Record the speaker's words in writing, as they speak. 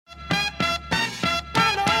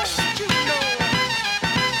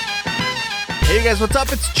Hey guys, what's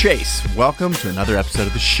up? It's Chase. Welcome to another episode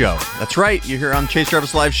of the show. That's right, you're here on Chase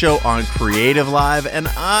Jarvis Live Show on CreativeLive, and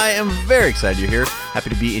I am very excited you're here. Happy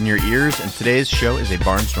to be in your ears, and today's show is a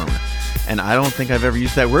barnstormer. And I don't think I've ever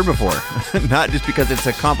used that word before. Not just because it's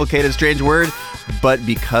a complicated, strange word, but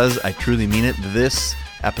because I truly mean it. This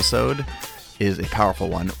episode is a powerful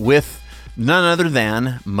one with none other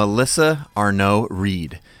than Melissa Arnot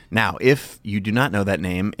Reid. Now, if you do not know that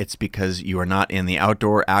name, it's because you are not in the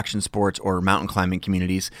outdoor action sports or mountain climbing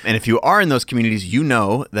communities. And if you are in those communities, you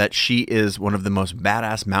know that she is one of the most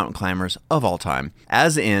badass mountain climbers of all time.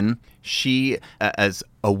 As in, she, as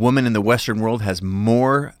a woman in the Western world, has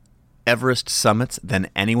more Everest summits than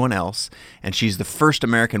anyone else. And she's the first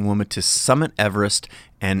American woman to summit Everest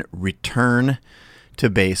and return to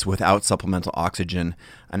base without supplemental oxygen.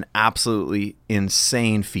 An absolutely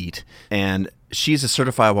insane feat. And she's a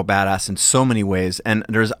certifiable badass in so many ways, and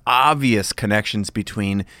there's obvious connections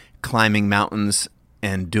between climbing mountains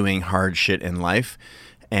and doing hard shit in life.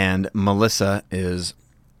 And Melissa is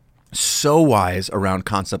so wise around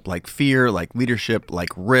concepts like fear, like leadership,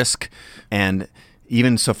 like risk, and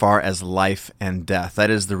even so far as life and death. That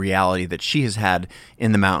is the reality that she has had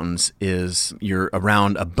in the mountains, is you're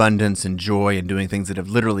around abundance and joy and doing things that have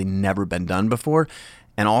literally never been done before.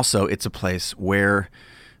 And also, it's a place where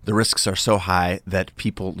the risks are so high that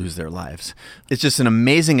people lose their lives. It's just an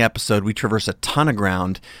amazing episode. We traverse a ton of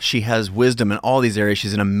ground. She has wisdom in all these areas.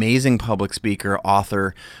 She's an amazing public speaker,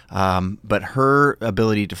 author, but her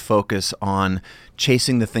ability to focus on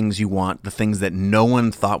chasing the things you want, the things that no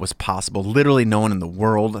one thought was possible, literally no one in the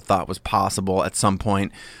world thought was possible at some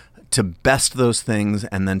point, to best those things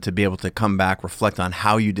and then to be able to come back, reflect on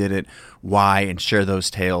how you did it, why, and share those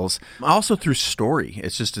tales. Also through story.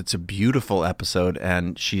 It's a beautiful episode,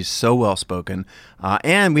 and she's so well spoken.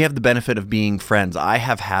 And we have the benefit of being friends. I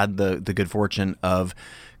have had the good fortune of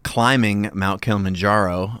climbing Mount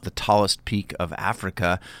Kilimanjaro, the tallest peak of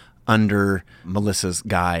Africa, under Melissa's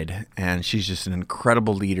guide, and she's just an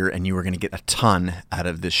incredible leader, and you are going to get a ton out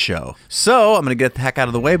of this show. So I'm going to get the heck out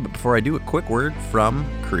of the way, but before I do, a quick word from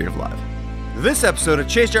CreativeLive. This episode of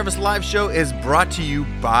Chase Jarvis Live Show is brought to you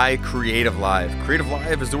by CreativeLive.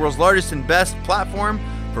 CreativeLive is the world's largest and best platform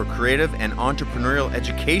for creative and entrepreneurial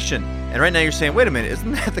education. And right now you're saying, wait a minute,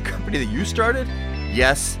 isn't that the company that you started?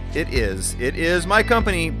 Yes, it is. It is my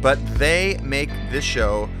company, but they make this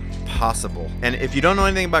show possible. And if you don't know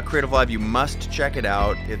anything about CreativeLive, you must check it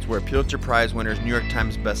out. It's where Pulitzer Prize winners, New York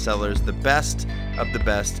Times bestsellers, the best of the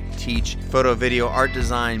best teach photo, video, art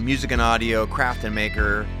design, music and audio, craft and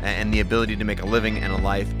maker, and the ability to make a living and a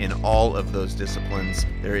life in all of those disciplines.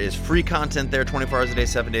 There is free content there 24 hours a day,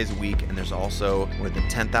 7 days a week, and there's also more than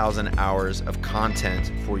 10,000 hours of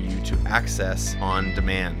content for you to access on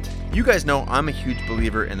demand. You guys know I'm a huge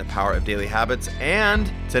believer in the power of daily habits, and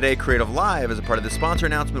today CreativeLive, as a part of the sponsor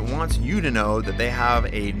announcement, wants you to know that they have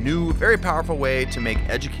a new, very powerful way to make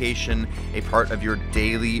education a part of your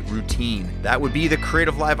daily routine. That would be the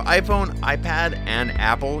CreativeLive iPhone, iPad, and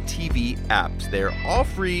Apple TV apps. They're all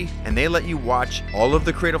free, and they let you watch all of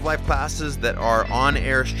the CreativeLive classes that are on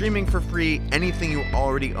air streaming for free, anything you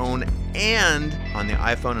already own, and on the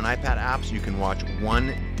iPhone and iPad apps, you can watch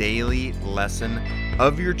one daily lesson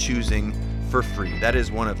of your choosing for free. That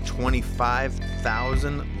is one of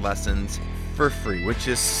 25,000 lessons for free, which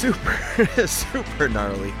is super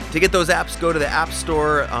gnarly. To get those apps, go to the App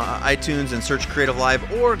Store, iTunes, and search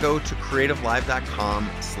CreativeLive, or go to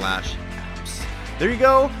creativelive.com/apps. There you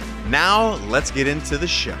go. Now let's get into the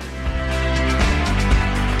show.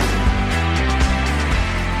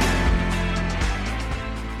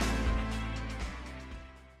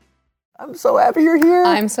 I'm so happy you're here.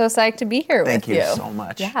 I'm so psyched to be here with you. Thank you so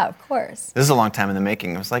much. Yeah, of course. This is a long time in the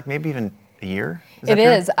making. It was like maybe even a year? It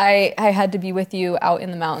is. I had to be with you out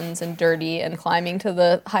in the mountains and dirty and climbing to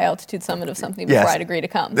the high altitude summit of something before I'd agree to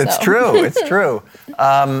come. It's true. It's true.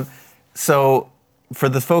 So for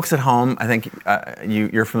the folks at home, I think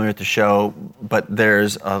you're familiar with the show, but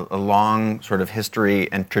there's a long sort of history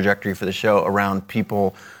and trajectory for the show around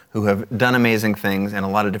people who have done amazing things in a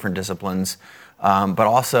lot of different disciplines, but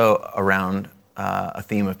also around a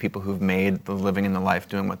theme of people who've made the living and the life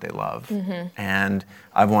doing what they love. Mm-hmm. And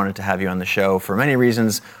I've wanted to have you on the show for many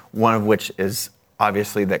reasons, one of which is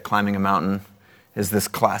obviously that climbing a mountain is this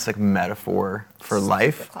classic metaphor for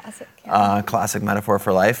life. Classic, yeah. Classic metaphor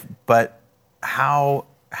for life. But how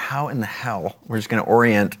in the hell, we're just going to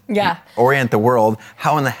orient the world,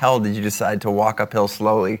 how in the hell did you decide to walk uphill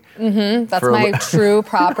slowly? Mm-hmm. That's my true,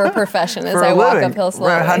 proper profession, is I walk uphill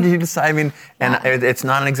slowly. Right. How did you decide? I mean, and it's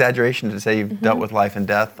not an exaggeration to say you've dealt with life and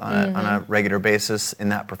death on a regular basis in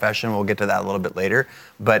that profession. We'll get to that a little bit later.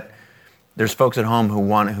 But there's folks at home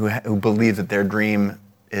who believe that their dream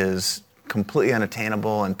is completely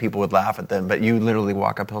unattainable and people would laugh at them, but you literally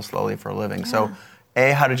walk uphill slowly for a living. Yeah. So,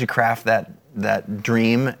 how did you craft that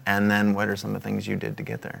dream, and then what are some of the things you did to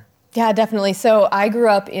get there? Yeah, definitely. So I grew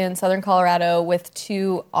up in Southern Colorado with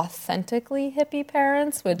two authentically hippie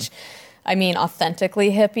parents, which I mean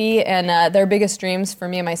authentically hippie, and their biggest dreams for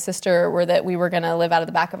me and my sister were that we were going to live out of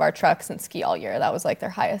the back of our trucks and ski all year. That was like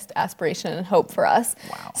their highest aspiration and hope for us.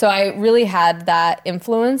 Wow. So I really had that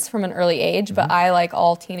influence from an early age, but I, like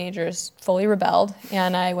all teenagers, fully rebelled,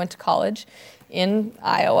 and I went to college in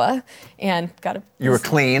Iowa and got a You were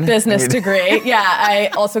clean. business degree. Yeah, I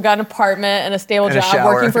also got an apartment and a stable and job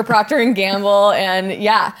working for Procter & Gamble, and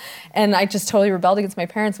and I just totally rebelled against my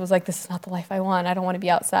parents. Was like, this is not the life I want. I don't want to be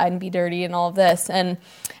outside and be dirty and all of this. And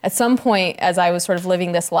at some point, as I was sort of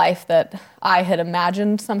living this life that I had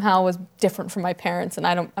imagined somehow was different from my parents, and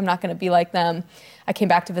I'm not going to be like them, I came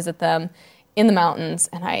back to visit them in the mountains,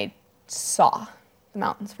 and I saw the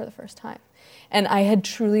mountains for the first time. And I had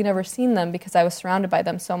truly never seen them because I was surrounded by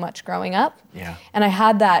them so much growing up. Yeah. And I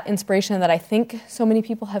had that inspiration that I think so many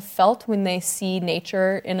people have felt when they see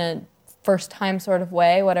nature in a first-time sort of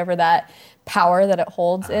way, whatever that power that it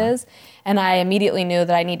holds is. And I immediately knew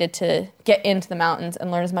that I needed to get into the mountains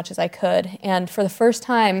and learn as much as I could. And for the first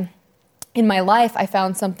time in my life, I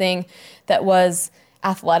found something that was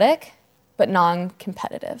athletic but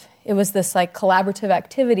non-competitive. It was this like collaborative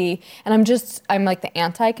activity, and I'm like the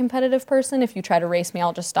anti-competitive person. If you try to race me,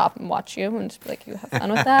 I'll just stop and watch you and just be like, you have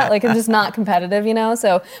fun with that. Like, I'm just not competitive,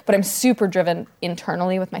 So, but I'm super driven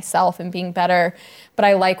internally with myself and being better. But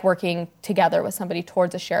I like working together with somebody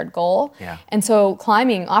towards a shared goal. Yeah. And so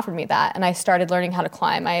climbing offered me that, and I started learning how to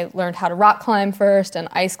climb. I learned how to rock climb first and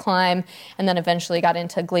ice climb, and then eventually got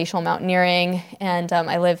into glacial mountaineering. And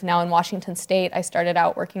I live now in Washington State. I started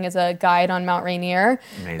out working as a guide on Mount Rainier,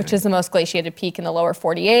 which is the most glaciated peak in the lower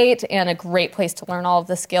 48, and a great place to learn all of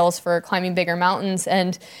the skills for climbing bigger mountains.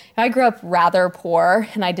 And I grew up rather poor,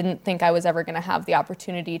 and I didn't think I was ever going to have the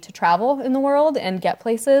opportunity to travel in the world and get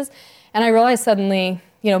places. And I realized suddenly,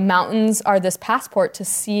 mountains are this passport to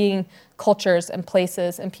seeing cultures and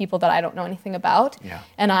places and people that I don't know anything about. Yeah.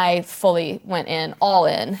 And I fully went all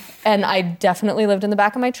in. And I definitely lived in the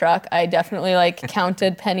back of my truck. I definitely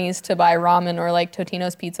counted pennies to buy ramen or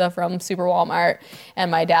Totino's pizza from Super Walmart.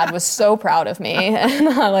 And my dad was so proud of me.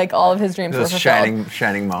 And all of his dreams were fulfilled.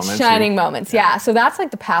 Shining moments. Shining moments, yeah. So that's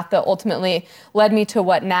the path that ultimately led me to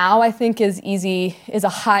what now I think is a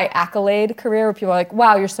high accolade career where people are like,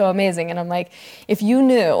 wow, you're so amazing. And I'm like, if you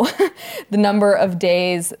knew the number of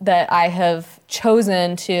days that I have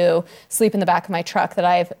chosen to sleep in the back of my truck,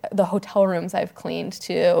 the hotel rooms I've cleaned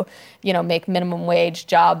to, make minimum wage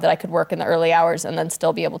job that I could work in the early hours and then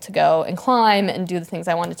still be able to go and climb and do the things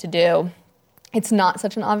I wanted to do. It's not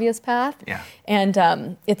such an obvious path. Yeah.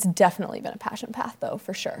 And it's definitely been a passion path though,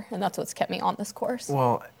 for sure. And that's what's kept me on this course.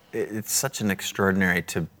 Well, it's such an extraordinary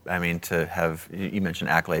to have, you mentioned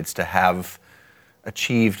accolades, to have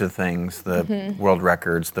achieved the things, the world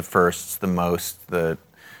records, the firsts, the most,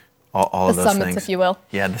 all of those summits, things. If you will.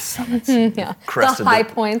 Yeah, the summits. Yeah. The high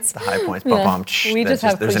points. The high points. Yeah. We just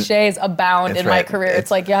have cliches abound in my career. It's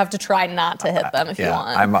like you have to try not to hit them if you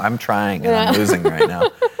want. I'm trying and I'm losing right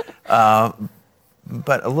now.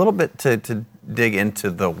 But a little bit to dig into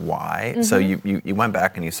the why. So you went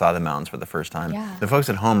back and you saw the mountains for the first time. Yeah. The folks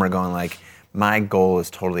at home are going my goal is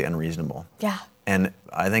totally unreasonable. Yeah. And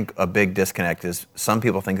I think a big disconnect is some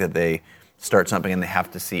people think that they start something and they have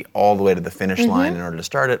to see all the way to the finish line in order to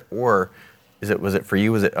start it, or was it for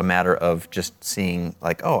you, was it a matter of just seeing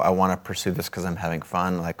I want to pursue this because I'm having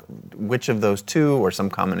fun? Which of those two or some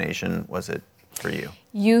combination was it for you?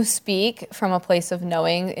 You speak from a place of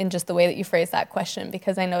knowing in just the way that you phrase that question,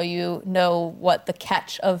 because I know you know what the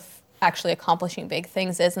catch of actually accomplishing big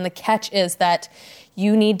things is. And the catch is that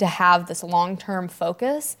you need to have this long-term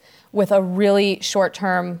focus with a really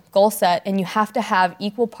short-term goal set, and you have to have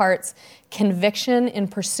equal parts conviction in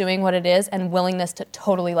pursuing what it is and willingness to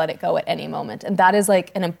totally let it go at any moment. And that is an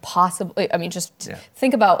impossible,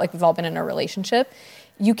 think about we've all been in a relationship.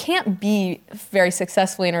 You can't be very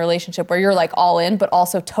successfully in a relationship where you're all in, but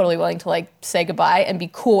also totally willing to say goodbye and be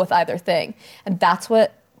cool with either thing. And that's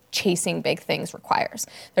what chasing big things requires.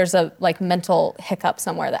 There's a mental hiccup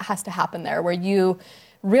somewhere that has to happen there where you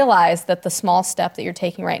realize that the small step that you're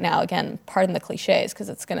taking right now, again, pardon the cliches, because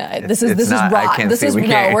it's gonna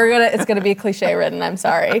be cliche ridden, I'm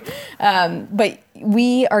sorry. But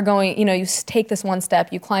we are going, you take this one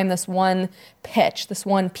step, you climb this one pitch, this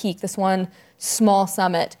one peak, this one small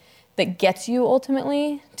summit, that gets you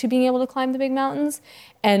ultimately to being able to climb the big mountains.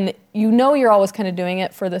 And you know you're always kind of doing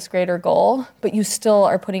it for this greater goal, but you still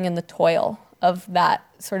are putting in the toil of that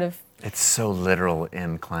sort of... It's so literal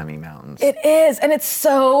in climbing mountains. It is. And it's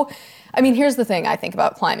so... I mean, here's the thing I think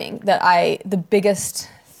about climbing, the biggest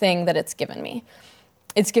thing that it's given me.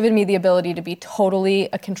 It's given me the ability to be totally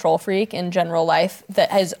a control freak in general life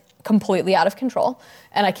that is completely out of control.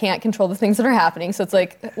 And I can't control the things that are happening. So it's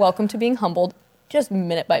like, welcome to being humbled just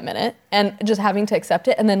minute by minute and just having to accept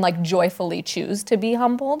it and then like joyfully choose to be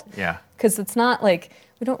humbled. Yeah. Because it's not like,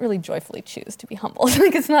 we don't really joyfully choose to be humbled.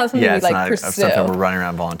 Like it's not something we like pursue. It's not something we're running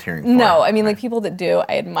around volunteering for. No, I mean like people that do,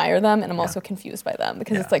 I admire them and I'm also confused by them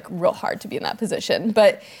because it's like real hard to be in that position.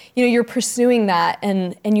 But you know, you're pursuing that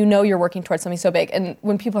and you know you're working towards something so big. And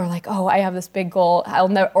when people are like, oh, I have this big goal,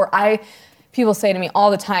 people say to me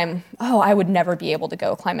all the time, oh, I would never be able to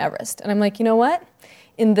go climb Everest. And I'm like, you know what?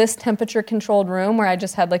 In this temperature-controlled room where I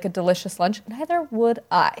just had like a delicious lunch, neither would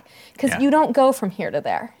I. Because you don't go from here to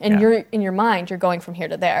there. And you're in your mind, you're going from here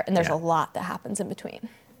to there. And there's a lot that happens in between.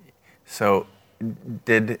 So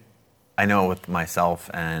I know with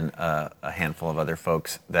myself and a handful of other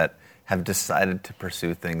folks that have decided to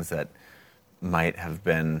pursue things that might have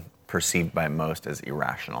been perceived by most as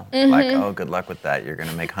irrational. Like, oh, good luck with that. You're going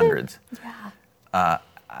to make hundreds.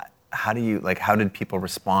 How did people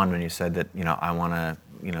respond when you said that, you know, I want to,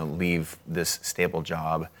 you know, leave this stable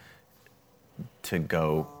job to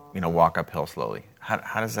go, you know, walk uphill slowly?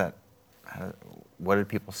 What did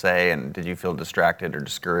people say? And did you feel distracted or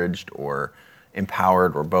discouraged or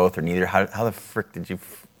empowered or both or neither? How the frick did you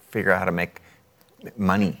figure out how to make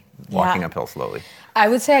money walking uphill slowly? I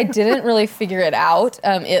would say I didn't really figure it out.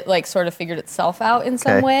 It like sort of figured itself out in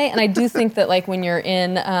some way. And I do think that like when you're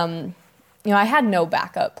in... you know, I had no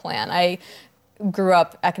backup plan. I grew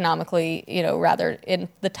up economically, you know, rather in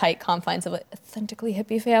the tight confines of an authentically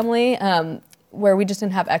hippie family, where we just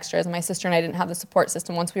didn't have extras. My sister and I didn't have the support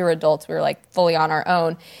system. Once we were adults, we were like fully on our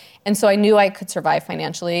own. And so I knew I could survive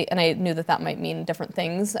financially, and I knew that that might mean different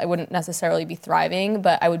things. I wouldn't necessarily be thriving,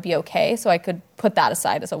 but I would be okay. So I could put that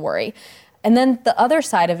aside as a worry. And then the other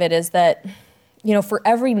side of it is that, you know, for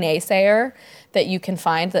every naysayer that you can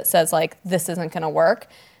find that says like, this isn't going to work,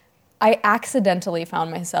 I accidentally found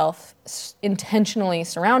myself intentionally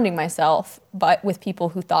surrounding myself but with people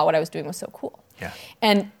who thought what I was doing was so cool. Yeah.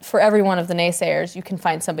 And for every one of the naysayers, you can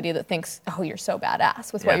find somebody that thinks, oh, you're so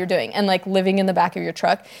badass with what you're doing. And like living in the back of your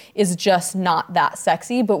truck is just not that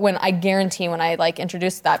sexy. But when I like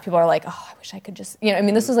introduced that, people are like, oh, I wish I could just, you know, I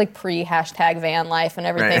mean, this was like pre-hashtag van life and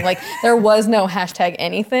everything. Right. Like there was no hashtag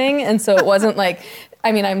anything. And so it wasn't like,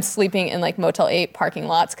 I mean, I'm sleeping in like Motel 8 parking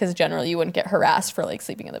lots because generally you wouldn't get harassed for like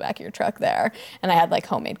sleeping in the back of your truck there. And I had like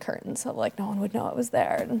homemade curtains, so like no one would know I was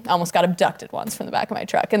there. And I almost got abducted once from the back of my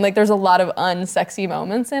truck. And like there's a lot of unsexy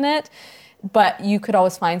moments in it, but you could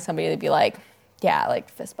always find somebody to be like, yeah, like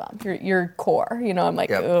fist bump, you're core. You know, I'm like,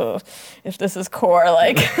 ugh, if this is core,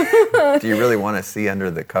 like. Do you really want to see under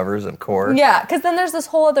the covers of core? Yeah, because then there's this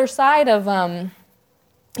whole other side of,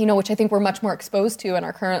 you know, which I think we're much more exposed to in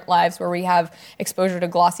our current lives where we have exposure to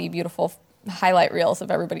glossy, beautiful highlight reels of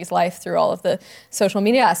everybody's life through all of the social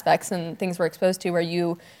media aspects and things we're exposed to where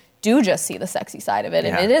you do just see the sexy side of it.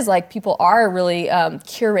 And it is like people are really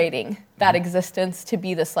curating that existence to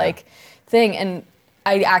be this like thing. And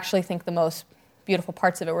I actually think the most beautiful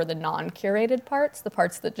parts of it were the non-curated parts, the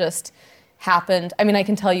parts that just happened. I mean, I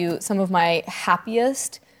can tell you some of my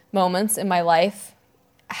happiest moments in my life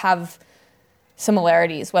have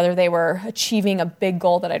similarities, whether they were achieving a big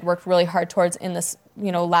goal that I'd worked really hard towards in this,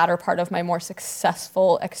 you know, latter part of my more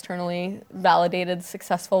successful, externally validated,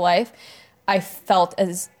 successful life. I felt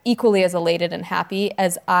as equally as elated and happy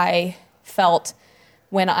as I felt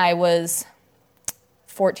when I was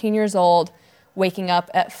 14 years old, waking up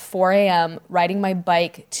at 4 a.m., riding my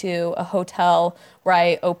bike to a hotel where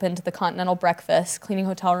I opened the continental breakfast, cleaning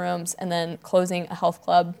hotel rooms, and then closing a health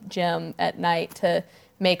club gym at night to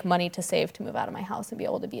make money to save to move out of my house and be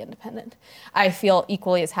able to be independent. I feel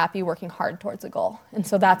equally as happy working hard towards a goal. And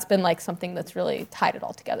so that's been like something that's really tied it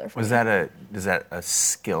all together for me. Is that a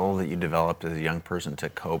skill that you developed as a young person to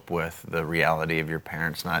cope with the reality of your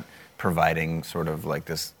parents not providing sort of like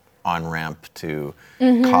this on-ramp to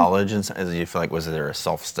college? And as you feel like, was there a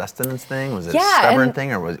self-sustenance thing? Was it a stubborn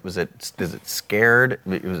thing? Or was it scared?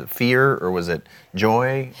 Was it fear or was it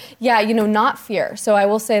joy? Yeah, you know, not fear. So I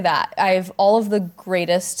will say that. All of the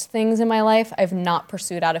greatest things in my life, I've not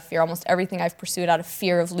pursued out of fear. Almost everything I've pursued out of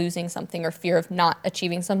fear of losing something or fear of not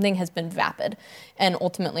achieving something has been vapid. And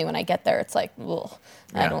ultimately when I get there, it's like, ugh,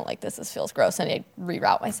 I don't like this. This feels gross. And I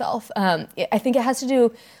reroute myself. I think it has to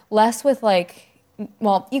do less with like,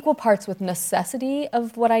 equal parts with necessity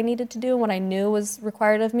of what I needed to do and what I knew was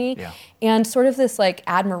required of me. Yeah. And sort of this like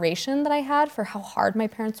admiration that I had for how hard my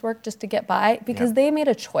parents worked just to get by, because they made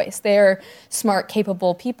a choice. They're smart,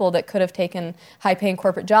 capable people that could have taken high-paying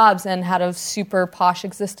corporate jobs and had a super posh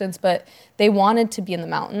existence, but they wanted to be in the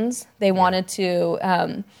mountains. They wanted to,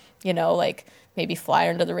 like maybe fly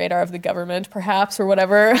under the radar of the government perhaps or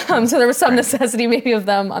whatever. So there was some necessity maybe of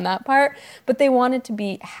them on that part, but they wanted to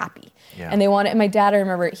be happy. Yeah. And my dad, I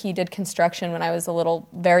remember he did construction when I was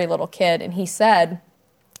very little kid, and he said,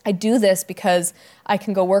 I do this because I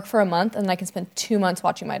can go work for a month and I can spend 2 months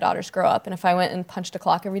watching my daughters grow up. And if I went and punched a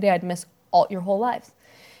clock every day, I'd miss your whole lives.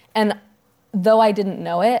 And though I didn't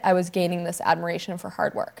know it, I was gaining this admiration for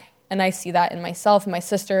hard work. And I see that in myself and my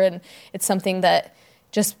sister, and it's something that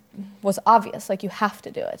just was obvious, like you have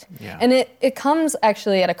to do it. Yeah. And it comes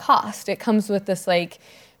actually at a cost. It comes with this like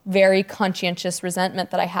very conscientious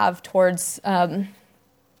resentment that I have towards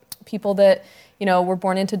people that, were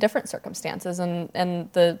born into different circumstances and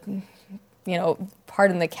the,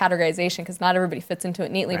 pardon the categorization because not everybody fits into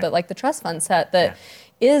it neatly, but like the trust fund set that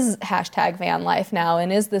is hashtag van life now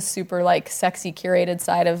and is this super like sexy curated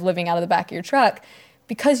side of living out of the back of your truck,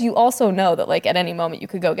 because you also know that like at any moment you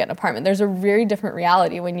could go get an apartment. There's a very different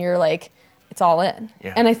reality when you're like, it's all in.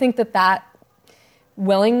 Yeah. And I think that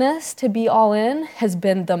willingness to be all in has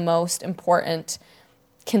been the most important,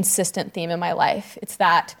 consistent theme in my life. It's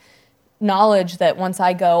that knowledge that once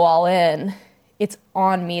I go all in, it's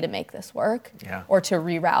on me to make this work or to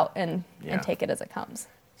reroute and take it as it comes.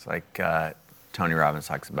 It's like Tony Robbins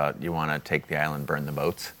talks about, you want to take the island, burn the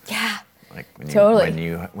boats. Yeah. Like when totally.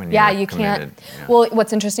 When you can't. Yeah. Well,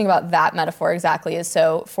 what's interesting about that metaphor exactly is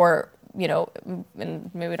so for, and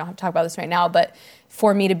maybe we don't have to talk about this right now, but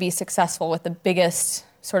for me to be successful with the biggest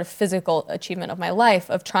sort of physical achievement of my life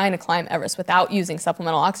of trying to climb Everest without using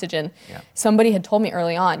supplemental oxygen, somebody had told me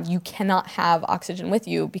early on, you cannot have oxygen with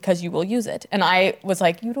you because you will use it. And I was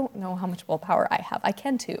like, you don't know how much willpower I have. I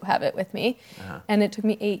can too have it with me. And it took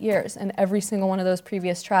me 8 years. And every single one of those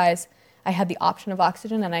previous tries, I had the option of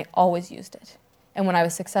oxygen and I always used it. And when I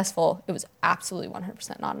was successful, it was absolutely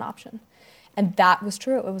 100% not an option. And that was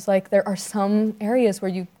true. It was like there are some areas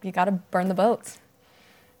where you got to burn the boats.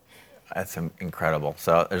 That's incredible.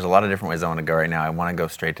 So there's a lot of different ways I want to go right now. I want to go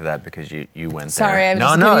straight to that because you went Sorry,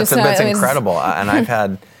 there. It's incredible. And I've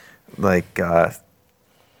had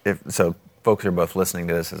so folks are both listening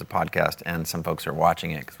to this as a podcast and some folks are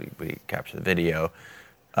watching it because we capture the video.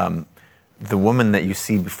 The woman that you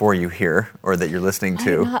see before you here, or that you're listening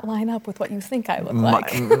to, might not line up with what you think I look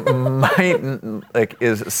like.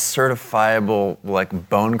 Is certifiable, like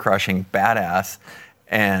bone crushing badass,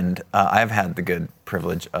 and I've had the good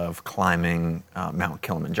privilege of climbing Mount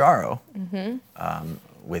Kilimanjaro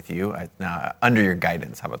with you, under your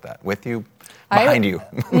guidance. How about that? With you, behind you.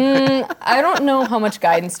 I don't know how much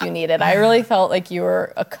guidance you needed. I really felt like you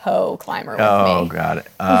were a co-climber with me. Oh, got it.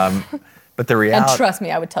 But the reality, and trust me,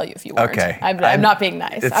 I would tell you if you weren't. Okay, I'm not being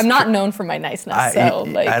nice. I'm not known for my niceness.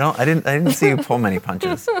 I didn't see you pull many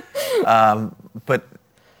punches. But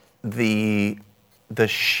the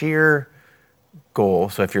sheer goal.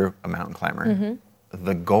 So if you're a mountain climber,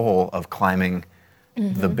 the goal of climbing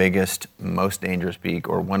the biggest, most dangerous peak,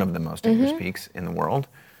 or one of the most dangerous peaks in the world,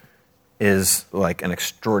 is like an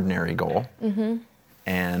extraordinary goal.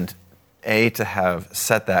 And to have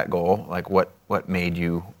set that goal, like what made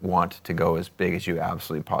you want to go as big as you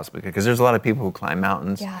absolutely possibly could? Because there's a lot of people who climb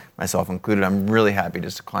mountains, myself included. I'm really happy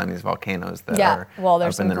just to climb these volcanoes that are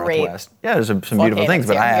up in the Northwest. Yeah, there's some beautiful things,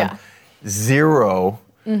 but I have zero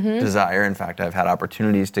desire. In fact, I've had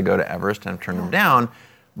opportunities to go to Everest and I've turned them down.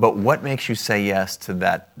 But what makes you say yes to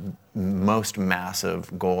that most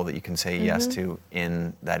massive goal that you can say yes to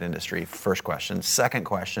in that industry? First question. Second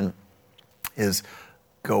question is,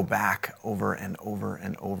 go back over and over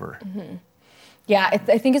and over. Yeah, I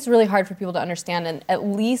think it's really hard for people to understand, and at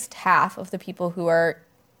least half of the people who are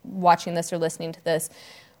watching this or listening to this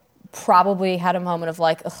probably had a moment of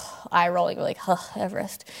like, eye rolling, or like,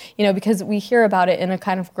 Everest. Because we hear about it in a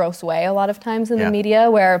kind of gross way a lot of times in the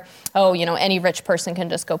media where, any rich person can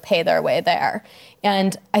just go pay their way there.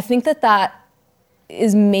 And I think that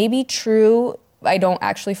is maybe true. I don't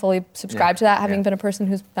actually fully subscribe to that. Having been a person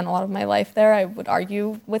who's spent a lot of my life there, I would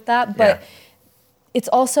argue with that. But it's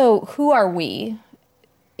also, who are we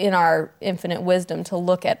in our infinite wisdom to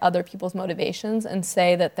look at other people's motivations and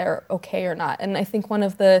say that they're okay or not? And I think one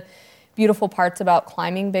of the beautiful parts about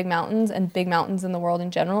climbing big mountains and big mountains in the world in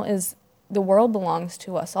general is the world belongs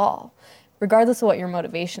to us all, regardless of what your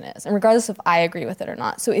motivation is, and regardless if I agree with it or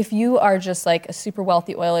not. So if you are just like a super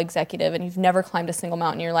wealthy oil executive and you've never climbed a single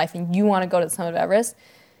mountain in your life and you want to go to the summit of Everest,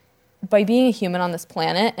 by being a human on this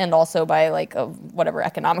planet, and also by like whatever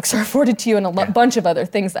economics are afforded to you and a bunch of other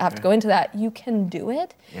things that have to go into that, you can do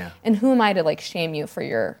it. Yeah. And who am I to like shame you for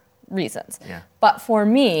your reasons? Yeah. But for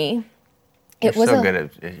me, you're so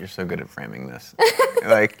good at framing this.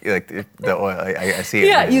 like the oil. I see it.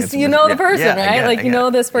 Yeah, you know the person, right? You know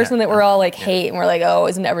this person that we're all like hate, and we're like, oh,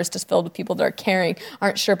 isn't Everest just filled with people that are carrying?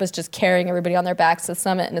 Aren't Sherpas just carrying everybody on their backs to the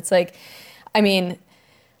summit? And it's like, I mean,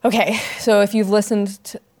 okay, so if you've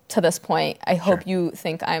listened to this point, I hope you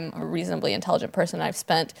think I'm a reasonably intelligent person. I've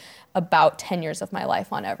spent about 10 years of my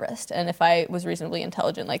life on Everest. And if I was reasonably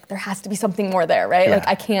intelligent, like there has to be something more there, right? Yeah. Like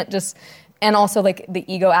I can't just, and also like the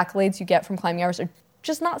ego accolades you get from climbing Everest are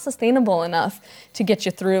just not sustainable enough to get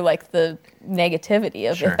you through like the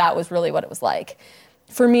negativity of if that was really what it was like.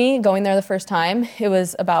 For me, going there the first time, it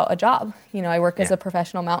was about a job. You know, I work as a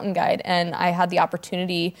professional mountain guide, and I had the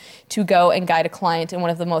opportunity to go and guide a client in one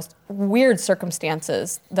of the most weird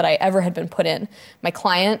circumstances that I ever had been put in. My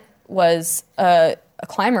client was a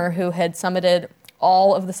climber who had summited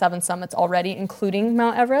all of the 7 summits already, including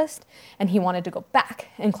Mount Everest, and he wanted to go back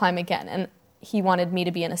and climb again. And he wanted me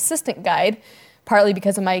to be an assistant guide, partly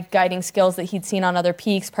because of my guiding skills that he'd seen on other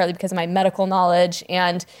peaks, partly because of my medical knowledge,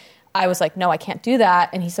 and I was like, no, I can't do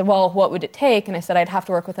that. And he said, well, what would it take? And I said, I'd have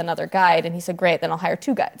to work with another guide. And he said, great, then I'll hire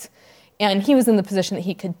 2 guides. And he was in the position that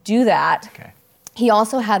he could do that. Okay. He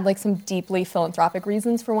also had like some deeply philanthropic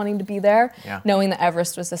reasons for wanting to be there, knowing that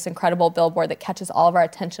Everest was this incredible billboard that catches all of our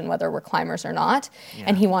attention, whether we're climbers or not. Yeah.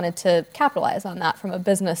 And he wanted to capitalize on that from a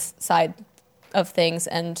business side of things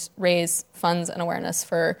and raise funds and awareness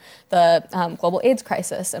for the global AIDS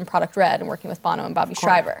crisis and Product Red and working with Bono and Bobby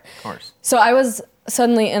Schreiber. Of course. So I was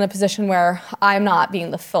suddenly in a position where I'm not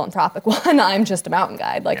being the philanthropic one. I'm just a mountain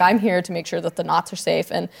guide. Like I'm here to make sure that the knots are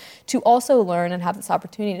safe and to also learn and have this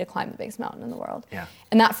opportunity to climb the biggest mountain in the world. Yeah.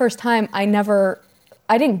 And that first time I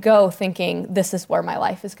didn't go thinking this is where my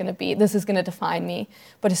life is going to be. This is going to define me.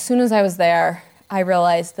 But as soon as I was there, I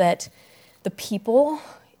realized that the people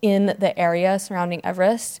in the area surrounding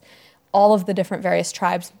Everest, all of the different various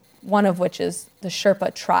tribes, one of which is the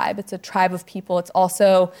Sherpa tribe. It's a tribe of people. It's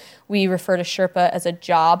also, we refer to Sherpa as a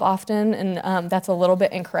job often, and that's a little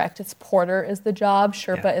bit incorrect. It's Porter is the job,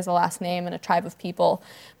 Sherpa is a last name, and a tribe of people.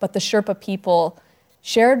 But the Sherpa people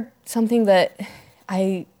shared something that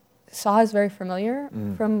I saw as very familiar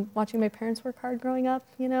from watching my parents work hard growing up,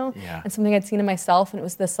 you know, and something I'd seen in myself, and it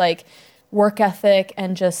was this like work ethic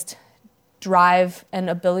and just drive and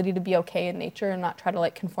ability to be okay in nature and not try to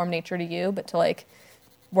like conform nature to you, but to like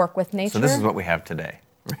work with nature. So this is what we have today,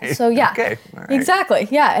 right? So yeah, okay. All right. Exactly,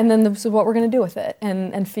 yeah. And then this is what we're going to do with it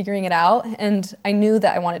and figuring it out. And I knew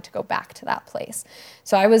that I wanted to go back to that place.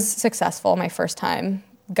 So I was successful my first time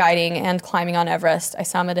guiding and climbing on Everest. I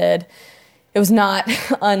summited. It was not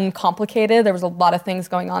uncomplicated. There was a lot of things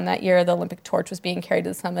going on that year. The Olympic torch was being carried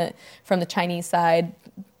to the summit from the Chinese side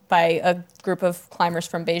by a group of climbers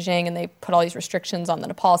from Beijing, and they put all these restrictions on the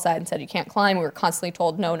Nepal side and said, you can't climb. We were constantly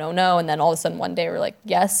told, no, no, no. And then all of a sudden one day we were like,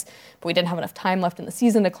 yes, but we didn't have enough time left in the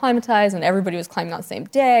season to climatize, and everybody was climbing on the same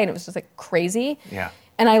day, and it was just like crazy. Yeah.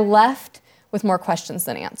 And I left with more questions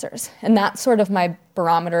than answers. And that's sort of my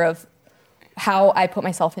barometer of how I put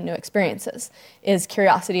myself into experiences, is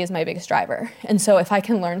curiosity is my biggest driver. And so if I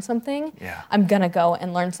can learn something, I'm gonna go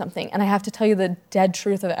and learn something. And I have to tell you the dead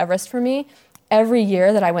truth of Everest for me, every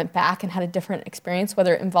year that I went back and had a different experience,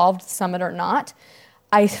 whether it involved the summit or not,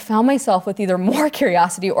 I found myself with either more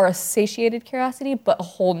curiosity or a satiated curiosity, but a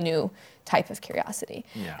whole new type of curiosity.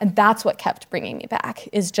 Yeah. And that's what kept bringing me back,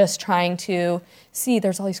 is just trying to see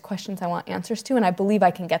there's all these questions I want answers to, and I believe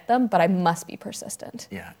I can get them, but I must be persistent.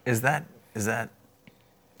 Yeah. Is that,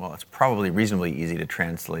 well, it's probably reasonably easy to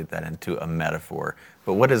translate that into a metaphor,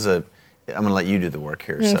 but what is I'm going to let you do the work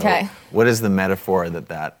here. Okay. So what is the metaphor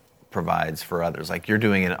that provides for others? Like you're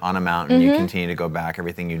doing it on a mountain, you continue to go back,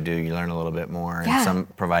 everything you do, you learn a little bit more, and some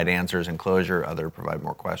provide answers and closure, others provide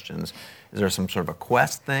more questions. Is there some sort of a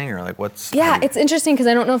quest thing, or like what's... Yeah, it's interesting because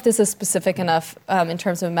I don't know if this is specific enough in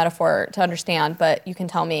terms of a metaphor to understand, but you can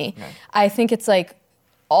tell me. Okay. I think it's like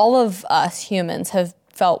all of us humans have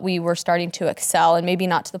felt we were starting to excel, and maybe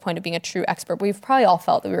not to the point of being a true expert, but we've probably all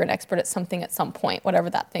felt that we were an expert at something at some point, whatever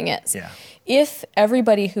that thing is. Yeah. If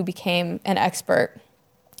everybody who became an expert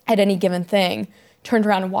at any given thing turned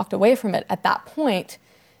around and walked away from it at that point,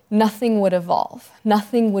 nothing would evolve.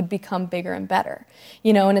 Nothing would become bigger and better.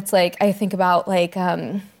 You know, and it's like, I think about like,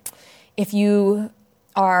 if you're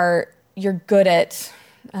good at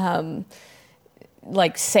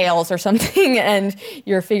like sales or something, and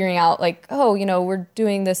you're figuring out like, oh, you know, we're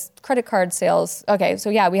doing this credit card sales. Okay, so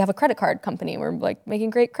yeah, we have a credit card company. We're like making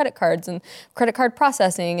great credit cards and credit card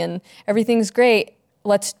processing, and everything's great.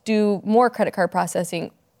 let's do more credit card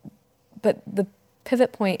processing. But the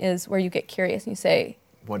pivot point is where you get curious and you say,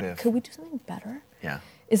 what if? Could we do something better? Yeah.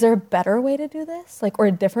 Is there a better way to do this? Like, or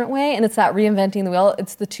a different way? And it's that reinventing the wheel.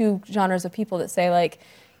 It's the two genres of people that say, like,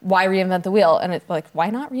 why reinvent the wheel? And it's like, why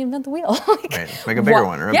not reinvent the wheel? Like, right. Make a bigger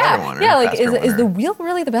one or a better one or yeah, a like, faster one. Is the wheel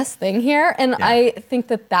really the best thing here? And I think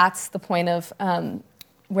that that's the point of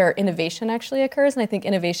where innovation actually occurs. And I think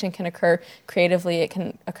innovation can occur creatively. It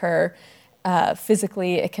can occur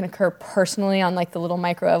physically. It can occur personally on like the little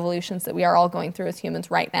micro evolutions that we are all going through as humans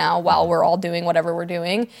right now while we're all doing whatever we're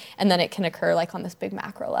doing. And then it can occur like on this big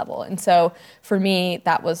macro level. And so for me,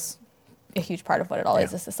 that was a huge part of what it all is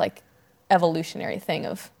this like evolutionary thing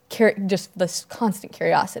of just this constant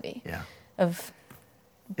curiosity of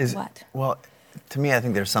what? Well, to me, I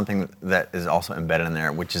think there's something that is also embedded in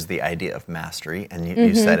there, which is the idea of mastery. And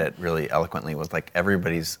you said it really eloquently, was like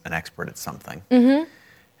everybody's an expert at something. Mm-hmm.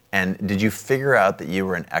 And did you figure out that you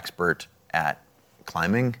were an expert at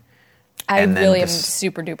climbing? I really am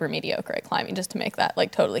super duper mediocre at climbing, just to make that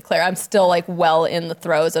like totally clear. I'm still like well in the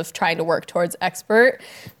throes of trying to work towards expert,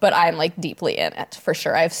 but I'm like deeply in it for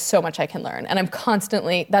sure. I have so much I can learn, and I'm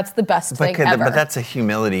constantly, that's the best thing ever. But that's a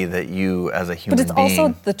humility that you as a human being. But it's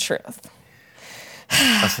also the truth.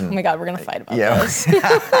 Listen, oh my God, we're going to fight about this.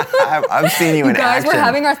 I've seen you in guys, action. We're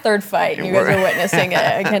having our third fight. You guys are witnessing it.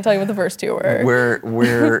 I can't tell you what the first two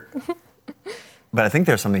were. But I think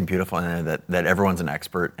there's something beautiful in there that everyone's an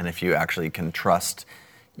expert, and if you actually can trust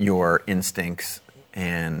your instincts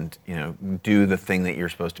and do the thing that you're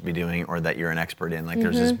supposed to be doing or that you're an expert in, like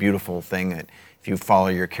there's this beautiful thing that if you follow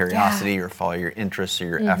your curiosity or follow your interests or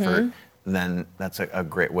your effort, then that's a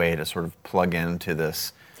great way to sort of plug into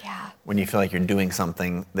this. Yeah. When you feel like you're doing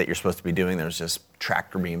something that you're supposed to be doing, there's this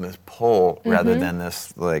tractor beam, this pull, rather than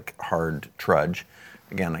this like hard trudge.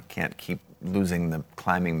 Again, I can't keep losing the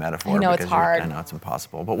climbing metaphor. I know it's hard. I know it's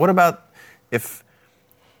impossible. But what about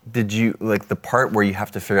did you, like the part where you have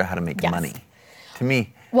to figure out how to make money? To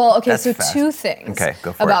me, well, okay, that's so fast. Two things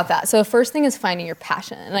about that. So the first thing is finding your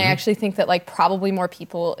passion. And I actually think that like probably more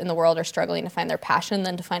people in the world are struggling to find their passion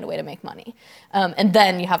than to find a way to make money. And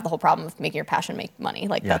then you have the whole problem of making your passion make money.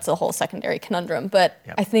 Like that's a whole secondary conundrum. But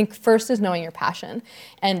I think first is knowing your passion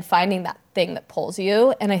and finding that thing that pulls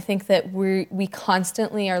you. And I think that we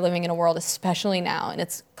constantly are living in a world, especially now, and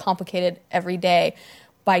it's complicated every day,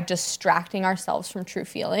 by distracting ourselves from true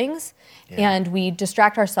feelings. And we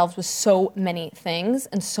distract ourselves with so many things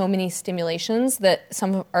and so many stimulations that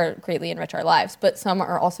some are greatly enrich our lives, but some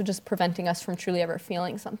are also just preventing us from truly ever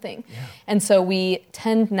feeling something. And so we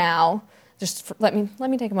tend now, let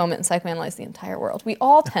me take a moment and psychoanalyze the entire world. We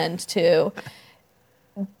all tend to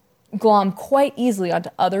glom quite easily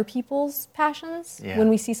onto other people's passions when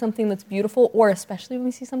we see something that's beautiful, or especially when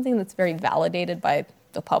we see something that's very validated by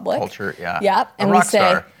the public. Culture, and we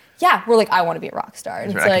say, we're like, I want to be a rock star.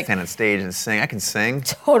 And I can stand on stage and sing. I can sing.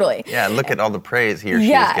 Totally. Yeah, look at all the praise he or she is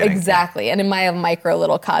getting. Yeah, exactly. And in my micro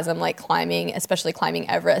little cosm, like climbing, especially climbing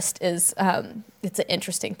Everest, is it's an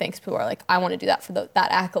interesting thing because people are like, I want to do that for that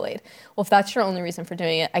accolade. Well, if that's your only reason for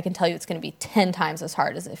doing it, I can tell you it's going to be 10 times as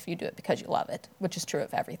hard as if you do it because you love it, which is true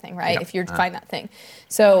of everything, right? If you find that thing.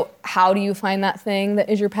 So how do you find that thing that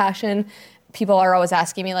is your passion? People are always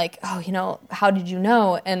asking me like, how did you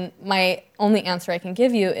know? And my only answer I can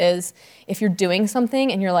give you is if you're doing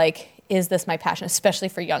something and you're like, is this my passion? Especially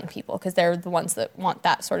for young people, because they're the ones that want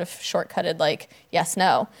that sort of shortcutted like, yes,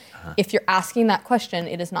 no. If you're asking that question,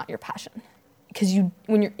 it is not your passion. Because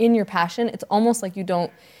when you're in your passion, it's almost like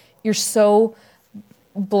you're so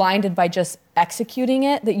blinded by just executing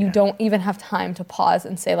it that you don't even have time to pause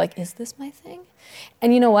and say like, is this my thing?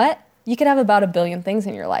 And you know what? You could have about 1 billion things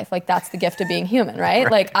in your life. Like that's the gift of being human, right?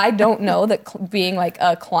 Like I don't know that being like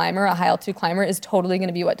a climber, a high altitude climber is totally going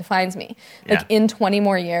to be what defines me. Like in 20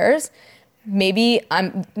 more years, maybe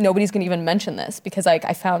nobody's going to even mention this because like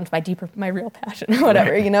I found my real passion or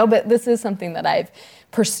whatever, but this is something that I've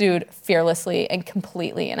pursued fearlessly and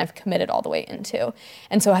completely and I've committed all the way into.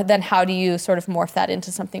 And so then how do you sort of morph that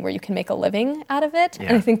into something where you can make a living out of it?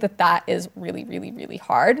 And I think that is really, really, really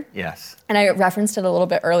hard. Yes. And I referenced it a little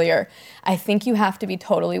bit earlier. I think you have to be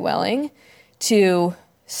totally willing to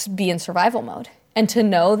be in survival mode and to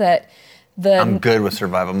know that I'm good with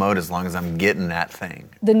survival mode as long as I'm getting that thing.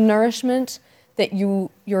 The nourishment that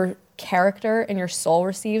your character and your soul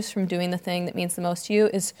receives from doing the thing that means the most to you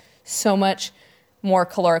is so much more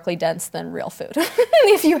calorically dense than real food.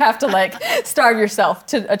 If you have to like starve yourself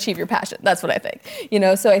to achieve your passion, that's what I think.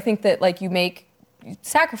 So I think that like you make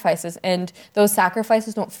sacrifices and those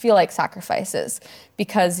sacrifices don't feel like sacrifices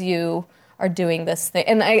because you are doing this thing.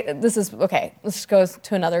 And this goes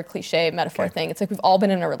to another cliche metaphor thing. It's like we've all been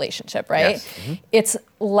in a relationship, right? Yes. Mm-hmm. It's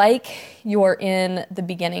like you're in the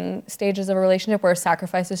beginning stages of a relationship where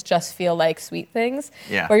sacrifices just feel like sweet things.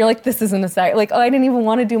 Yeah. Where you're like, this isn't like, oh, I didn't even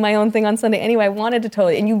want to do my own thing on Sunday anyway. I wanted to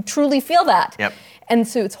totally, and you truly feel that. Yep. And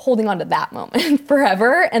so it's holding on to that moment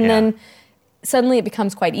forever. And then suddenly it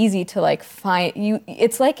becomes quite easy to like find you.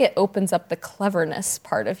 It's like it opens up the cleverness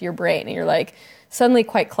part of your brain. And you're like, suddenly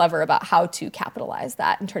quite clever about how to capitalize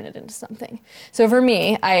that and turn it into something. So for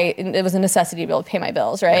me, it was a necessity to be able to pay my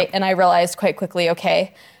bills, right? Yep. And I realized quite quickly,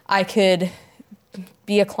 okay, I could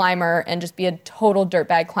be a climber and just be a total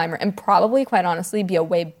dirtbag climber and probably, quite honestly, be a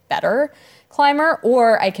way better climber,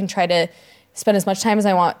 or I can try to spend as much time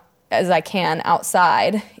as I can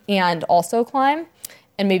outside and also climb.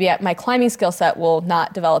 And maybe my climbing skill set will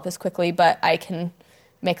not develop as quickly, but I can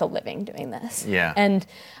make a living doing this. Yeah. And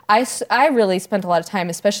I really spent a lot of time,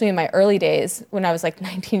 especially in my early days when I was like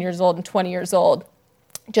 19 years old and 20 years old,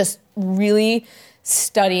 just really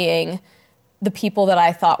studying the people that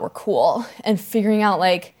I thought were cool and figuring out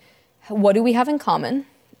like, what do we have in common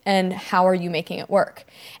and how are you making it work?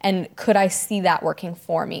 And could I see that working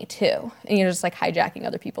for me too? And you're just like hijacking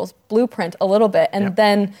other people's blueprint a little bit and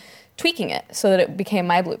then tweaking it so that it became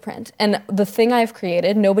my blueprint. And the thing I've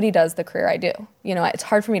created, nobody does the career I do. You know, it's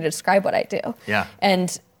hard for me to describe what I do. Yeah.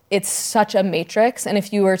 And it's such a matrix. And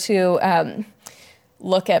if you were to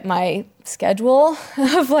look at my schedule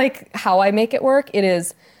of like how I make it work, it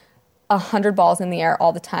is 100 balls in the air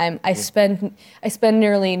all the time. I spend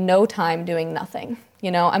nearly no time doing nothing. You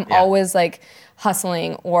know, I'm always like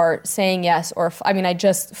hustling or saying yes, or I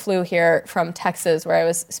just flew here from Texas where I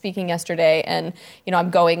was speaking yesterday, and you know, I'm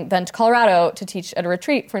going then to Colorado to teach at a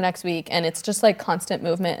retreat for next week, and it's just like constant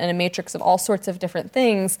movement and a matrix of all sorts of different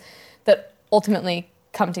things that ultimately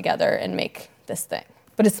come together and make this thing.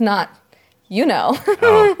 But it's not, you know.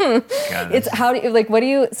 Oh, God, it's how do you, like, what do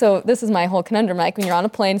you, so this is my whole conundrum, like when you're on a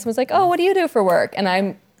plane, someone's like, oh, what do you do for work? And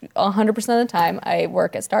I'm 100% of the time I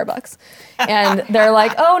work at Starbucks, and they're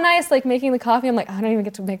like, oh, nice, like making the coffee. I'm like, I don't even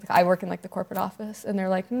get to make I work in like the corporate office, and they're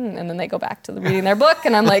like, and then they go back to reading their book,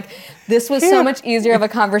 and I'm like, this was so much easier of a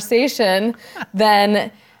conversation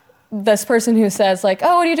than this person who says like,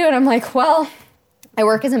 oh, what do you do? And I'm like, well, I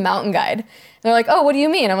work as a mountain guide. And they're like, oh, what do you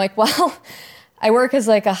mean? I'm like, well, I work as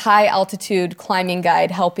like a high altitude climbing guide,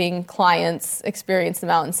 helping clients experience the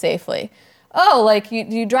mountain safely. Oh, like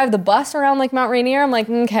you drive the bus around like Mount Rainier? I'm like,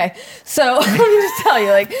 okay. So let me just tell you,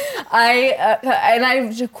 like,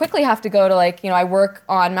 I quickly have to go to like, you know, I work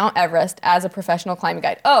on Mount Everest as a professional climbing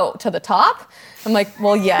guide. Oh, to the top? I'm like,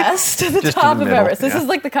 well, yes, to the top of Everest. This is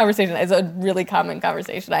like the conversation. It's a really common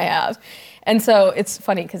conversation I have. And so it's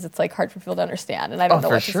funny because it's like hard for people to understand, and I don't know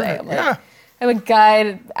what to say. I'm like, I'm a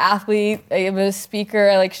guide, athlete, I'm a speaker,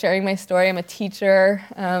 I like sharing my story, I'm a teacher,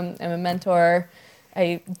 I'm a mentor.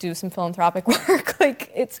 I do some philanthropic work. Like,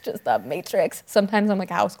 it's just a matrix. Sometimes I'm like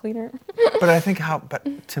a house cleaner. But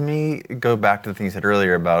to me, go back to the thing you said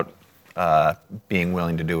earlier about being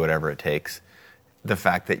willing to do whatever it takes. The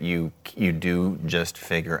fact that you do just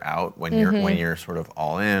figure out when you're sort of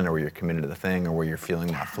all in, or you're committed to the thing, or where you're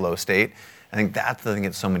feeling that flow state. I think that's the thing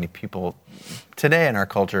that so many people today in our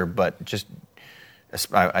culture, but just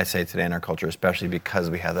I say today in our culture, especially because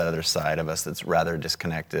we have that other side of us that's rather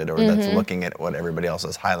disconnected, or that's looking at what everybody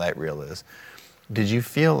else's highlight reel is. Did you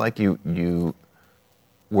feel like you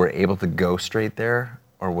were able to go straight there,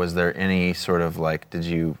 or was there any sort of like, did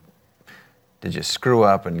you screw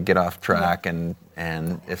up and get off track, and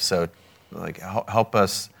if so, like help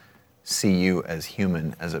us see you as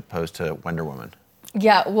human as opposed to Wonder Woman?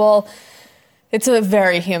 Yeah, well, it's a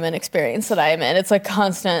very human experience that I am in. It's like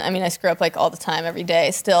constant. I screw up like all the time, every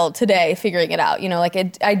day, still today, figuring it out. You know, like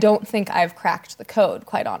I don't think I've cracked the code,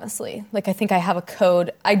 quite honestly. Like I think I have a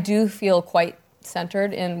code. I do feel quite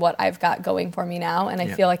centered in what I've got going for me now, and I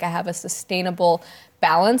feel like I have a sustainable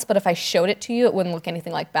balance. But if I showed it to you, it wouldn't look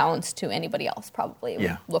anything like balance to anybody else. Probably it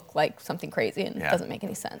would look like something crazy, and it doesn't make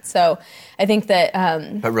any sense. So I think that.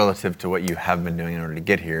 But relative to what you have been doing in order to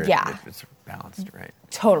get here, it's balanced, right?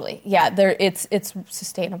 Totally. Yeah, it's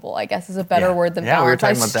sustainable, I guess, is a better word than balance. We were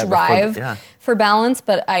talking about that strive before, for balance,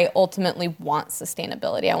 but I ultimately want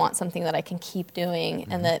sustainability. I want something that I can keep doing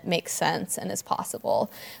and that makes sense and is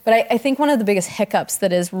possible. But I think one of the biggest hiccups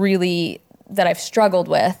that I've struggled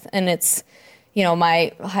with, and it's, you know,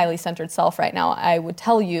 my highly centered self right now, I would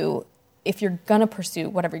tell you, if you're going to pursue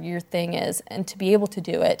whatever your thing is, and to be able to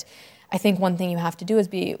do it, I think one thing you have to do is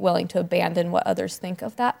be willing to abandon what others think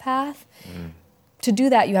of that path. to do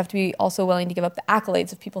that, you have to be also willing to give up the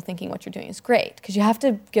accolades of people thinking what you're doing is great, because you have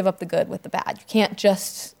to give up the good with the bad. You can't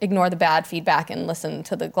just ignore the bad feedback and listen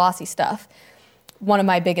to the glossy stuff. One of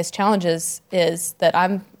my biggest challenges is that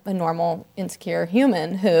I'm a normal, insecure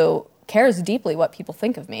human who cares deeply what people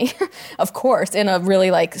think of me, of course, in a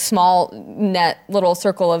really like small net little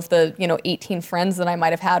circle of the 18 friends that I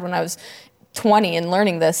might have had when I was 20 and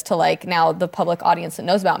learning this to like now the public audience that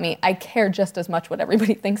knows about me. I care just as much what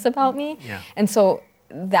everybody thinks about me. Yeah. And so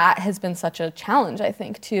that has been such a challenge, I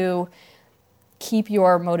think, to keep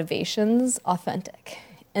your motivations authentic.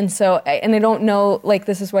 And so, and I don't know, like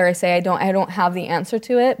this is where I say I don't have the answer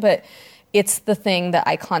to it, but it's the thing that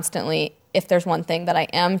I constantly, if there's one thing that I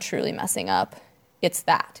am truly messing up, it's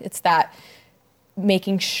that. It's that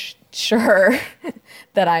making sure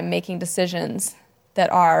that I'm making decisions that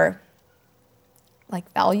are like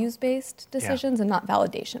values-based decisions and not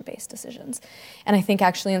validation-based decisions. And I think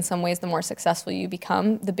actually in some ways the more successful you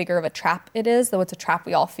become, the bigger of a trap it is, though it's a trap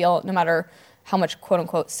we all feel no matter how much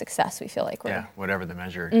quote-unquote success we feel like we're. Yeah, whatever the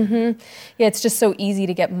measure. Mm-hmm. Yeah, it's just so easy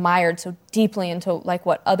to get mired so deeply into like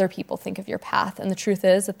what other people think of your path. And the truth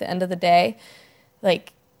is, at the end of the day,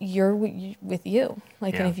 like you're with you.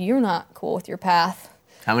 Like, and if you're not cool with your path.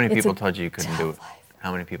 How many people told you couldn't do it?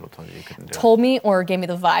 How many people told you couldn't do it? Told me or gave me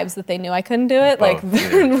the vibes that they knew I couldn't do it. Both,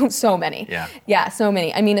 like so many. Yeah. Yeah, so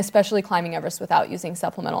many. I mean, especially climbing Everest without using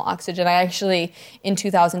supplemental oxygen. I actually, in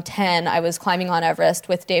 2010, I was climbing on Everest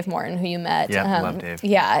with Dave Morton, who you met. Yeah, love Dave.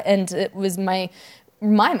 Yeah, and it was my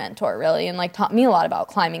mentor, really, and like taught me a lot about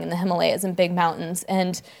climbing in the Himalayas and big mountains.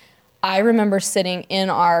 And I remember sitting in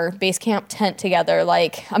our base camp tent together.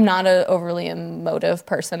 Like, I'm not an overly emotive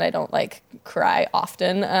person. I don't like cry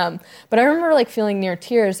often. But I remember like feeling near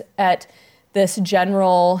tears at this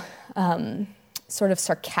general sort of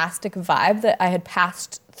sarcastic vibe that I had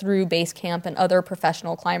passed through base camp and other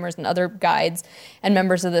professional climbers and other guides and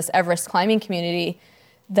members of this Everest climbing community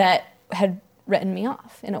that had written me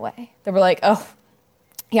off in a way. They were like, oh,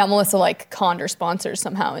 yeah, Melissa like conned her sponsors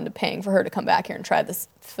somehow into paying for her to come back here and try this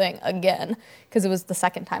thing again, because it was the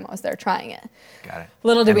second time I was there trying it. Got it.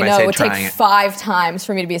 Little did we know it would take 5 times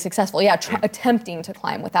for me to be successful. Yeah, attempting to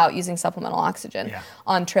climb without using supplemental oxygen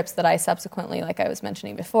on trips that I subsequently, like I was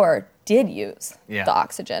mentioning before, did use the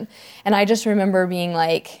oxygen. And I just remember being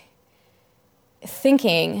like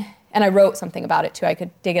thinking, and I wrote something about it too. I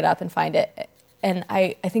could dig it up and find it. And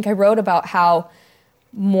I think I wrote about how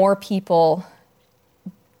more people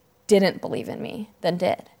didn't believe in me than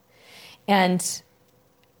did. And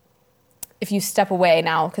if you step away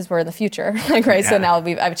now, because we're in the future, like, right? So now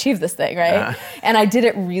I've achieved this thing, right? And I did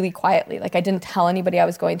it really quietly. Like, I didn't tell anybody I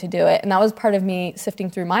was going to do it. And that was part of me sifting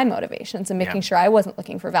through my motivations and making sure I wasn't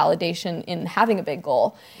looking for validation in having a big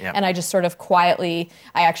goal. And I just sort of quietly,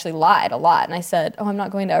 I actually lied a lot. And I said, oh, I'm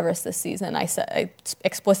not going to Everest this season. I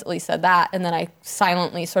explicitly said that. And then I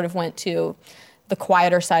silently sort of went to the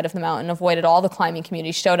quieter side of the mountain, avoided all the climbing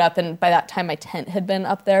community, showed up, and by that time my tent had been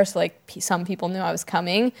up there, so like some people knew I was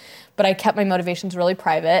coming, but I kept my motivations really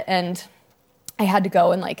private, and I had to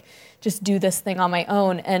go and like just do this thing on my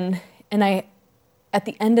own, and I, at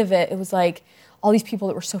the end of it, it was like all these people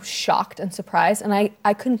that were so shocked and surprised, and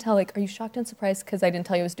I couldn't tell, like, are you shocked and surprised because I didn't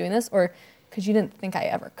tell you I was doing this, or because you didn't think I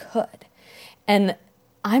ever could? And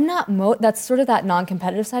I'm not, that's sort of that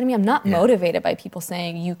non-competitive side of me. I'm not motivated by people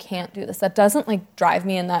saying, you can't do this. That doesn't like drive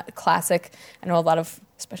me in that classic, I know a lot of,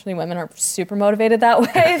 especially women, are super motivated that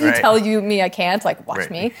way. Who tell me I can't, like,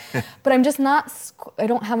 watch me. But I'm just not, I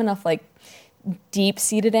don't have enough like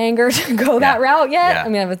deep-seated anger to go that route yet. I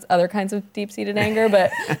mean, I have other kinds of deep-seated anger,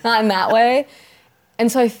 but not in that way.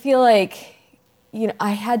 And so I feel like,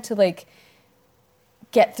 I had to like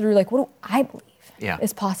get through, like, what do I believe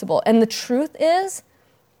is possible? And the truth is,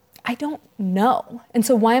 I don't know. And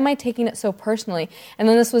so why am I taking it so personally? And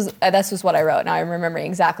then this was what I wrote. Now I'm remembering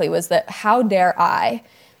exactly, was that how dare I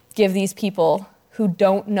give these people who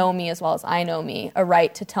don't know me as well as I know me a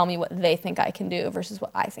right to tell me what they think I can do versus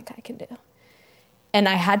what I think I can do. And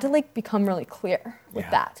I had to like become really clear with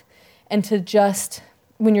that. And to just,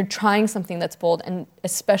 when you're trying something that's bold, and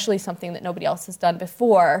especially something that nobody else has done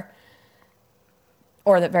before,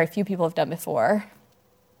 or that very few people have done before,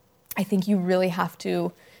 I think you really have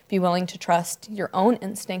to be willing to trust your own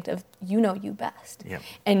instinct of you best.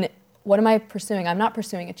 And what am I pursuing? I'm not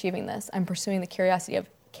pursuing achieving this. I'm pursuing the curiosity of,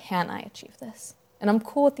 can I achieve this? And I'm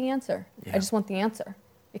cool with the answer. I just want the answer.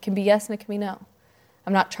 It can be yes and it can be no.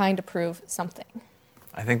 I'm not trying to prove something.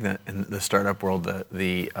 I think that in the startup world,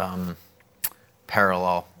 the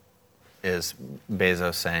parallel is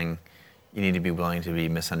Bezos saying you need to be willing to be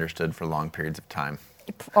misunderstood for long periods of time.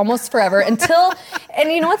 almost forever until,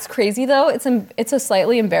 and you know what's crazy though? It's a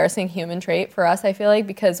slightly embarrassing human trait for us, I feel like,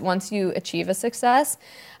 because once you achieve a success,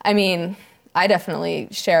 I mean, I definitely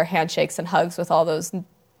share handshakes and hugs with all those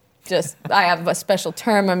I have a special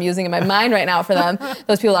term I'm using in my mind right now for them.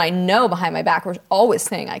 Those people that I know behind my back were always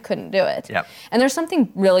saying I couldn't do it. Yep. And there's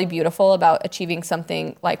something really beautiful about achieving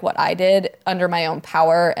something like what I did under my own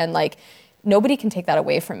power, and like nobody can take that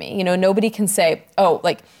away from me. You know, nobody can say, oh,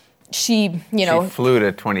 like she flew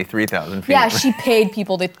to 23,000 feet. Yeah, she paid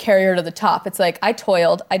people to carry her to the top. It's like I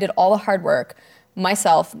toiled, I did all the hard work.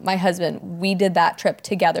 Myself, my husband, we did that trip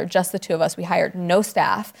together, just the two of us. We hired no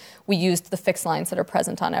staff. We used the fixed lines that are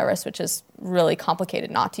present on Everest, which is really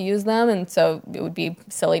complicated not to use them, and so it would be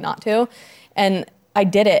silly not to. And I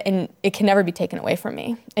did it, and it can never be taken away from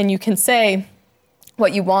me. And you can say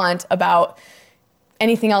what you want about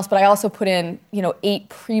anything else, but I also put in, 8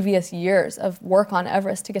 previous years of work on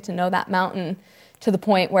Everest to get to know that mountain to the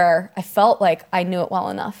point where I felt like I knew it well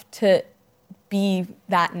enough to be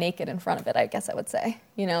that naked in front of it, I guess I would say,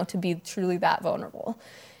 to be truly that vulnerable.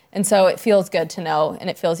 And so it feels good to know, and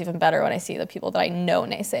it feels even better when I see the people that I know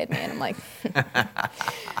naysayed me, and I'm like,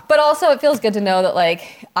 but also it feels good to know that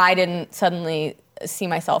like I didn't suddenly see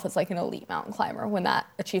myself as like an elite mountain climber when that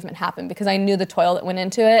achievement happened, because I knew the toil that went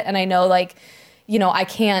into it, and I know like,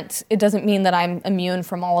 it doesn't mean that I'm immune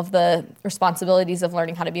from all of the responsibilities of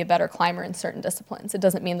learning how to be a better climber in certain disciplines. It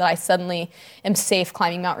doesn't mean that I suddenly am safe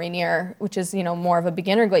climbing Mount Rainier, which is, more of a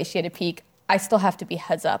beginner glaciated peak. I still have to be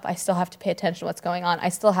heads up. I still have to pay attention to what's going on. I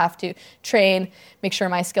still have to train, make sure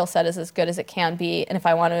my skill set is as good as it can be. And if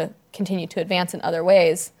I want to continue to advance in other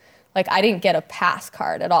ways, like I didn't get a pass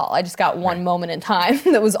card at all. I just got one moment in time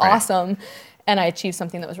that was awesome. And I achieved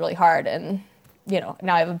something that was really hard. And now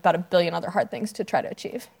I have about 1 billion other hard things to try to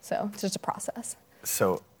achieve. So it's just a process.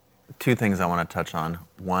 So 2 things I want to touch on.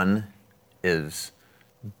 One is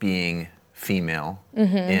being female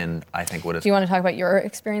in, I think, what is... Do you want to talk about your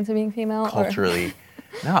experience of being female? Culturally.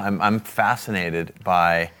 No, I'm fascinated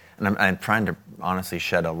by, and I'm trying to honestly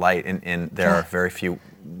shed a light in there are very few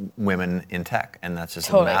women in tech, and that's just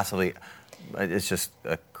it's just,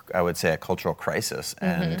 I would say, a cultural crisis.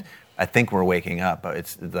 And I think we're waking up.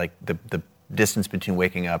 It's like the distance between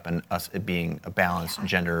waking up and us being a balanced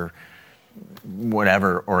gender,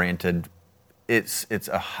 whatever oriented, it's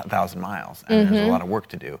 1,000 miles, and there's a lot of work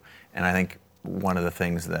to do. And I think one of the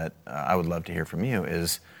things that I would love to hear from you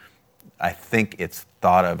is, I think it's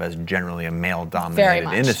thought of as generally a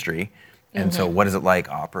male-dominated industry. And so what is it like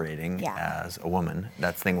operating as a woman?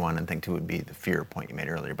 That's thing one, and thing two would be the fear point you made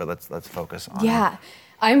earlier, but let's focus on it.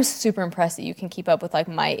 I'm super impressed that you can keep up with like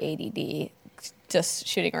my ADD just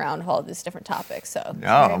shooting around with all these different topics. So it's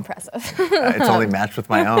very impressive. It's only matched with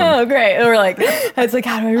my own. Oh, great. We're like, it's like,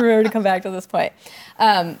 how do I remember to come back to this point?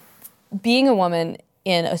 Being a woman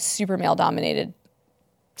in a super male-dominated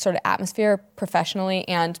sort of atmosphere, professionally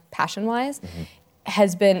and passion-wise,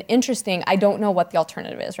 has been interesting. I don't know what the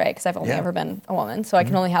alternative is, right? Because I've only ever been a woman, so I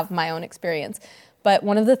can only have my own experience. But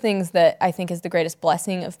one of the things that I think is the greatest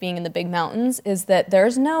blessing of being in the big mountains is that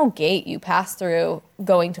there's no gate you pass through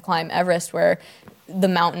going to climb Everest where the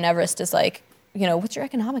mountain Everest is like, what's your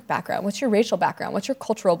economic background? What's your racial background? What's your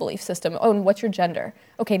cultural belief system? Oh, and what's your gender?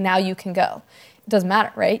 Okay, now you can go. It doesn't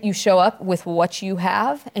matter, right? You show up with what you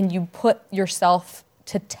have, and you put yourself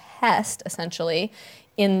to test, essentially,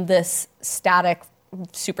 in this static,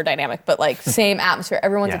 super dynamic, but like same atmosphere.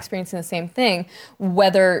 Everyone's experiencing the same thing,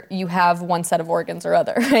 whether you have one set of organs or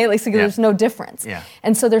other, right? Like, so there's no difference.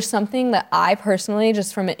 And so there's something that I personally,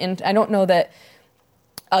 just from I don't know that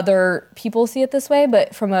other people see it this way,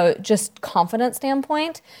 but from a just confidence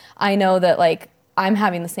standpoint, I know that like I'm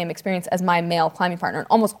having the same experience as my male climbing partner, and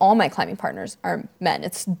almost all my climbing partners are men.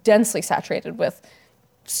 It's densely saturated with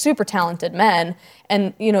super talented men,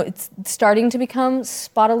 and it's starting to become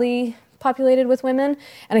spottily populated with women,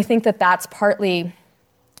 and I think that that's partly,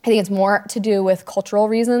 I think it's more to do with cultural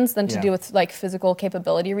reasons than to do with like physical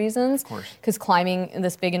capability reasons. Of course. Because climbing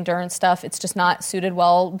this big endurance stuff, it's just not suited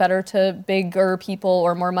better to bigger people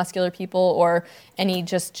or more muscular people or any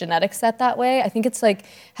just genetic set that way. I think it's like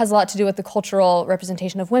has a lot to do with the cultural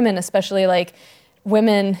representation of women, especially like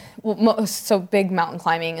women. So big mountain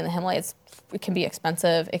climbing in the Himalayas, it can be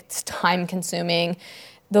expensive. It's time consuming.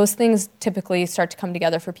 Those things typically start to come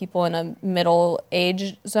together for people in a middle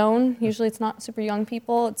age zone. Usually it's not super young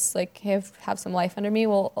people. It's like, hey, have some life under me.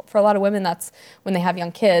 Well, for a lot of women, that's when they have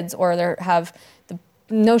young kids or they have the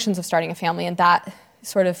notions of starting a family, and that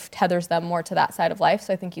sort of tethers them more to that side of life.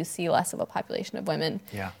 So I think you see less of a population of women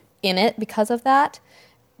in it because of that.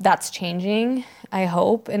 That's changing, I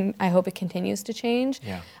hope, and I hope it continues to change.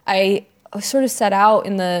 I sort of set out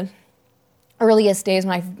in the earliest days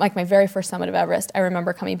when my very first summit of Everest, I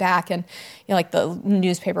remember coming back and, like the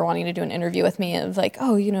newspaper wanting to do an interview with me, and it was like,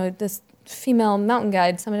 oh, this female mountain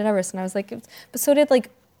guide summited Everest. And I was like, but so did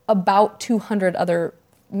like about 200 other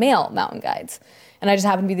male mountain guides. And I just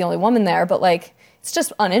happened to be the only woman there, but like, it's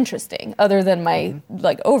just uninteresting other than my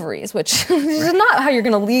like ovaries, which is not how you're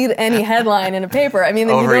going to lead any headline in a paper. I mean,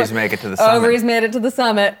 ovaries make it to the summit. Ovaries made it to the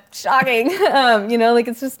summit. Shocking. Like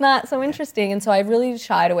it's just not so interesting. And so I really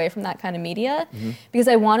shied away from that kind of media because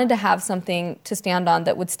I wanted to have something to stand on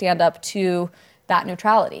that would stand up to that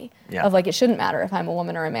neutrality of like, it shouldn't matter if I'm a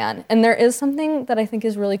woman or a man. And there is something that I think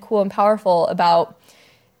is really cool and powerful about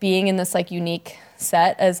being in this like unique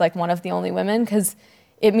set as like one of the only women, because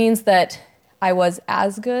it means that I was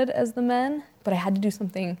as good as the men, but I had to do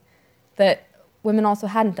something that women also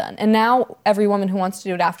hadn't done. And now every woman who wants to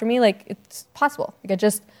do it after me, like it's possible. Like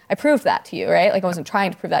I proved that to you, right? Like I wasn't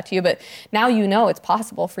trying to prove that to you, but now it's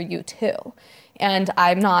possible for you too. And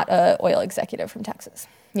I'm not an oil executive from Texas.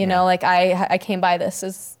 Like I came by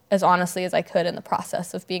this as honestly as I could in the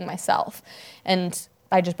process of being myself. And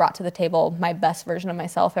I just brought to the table my best version of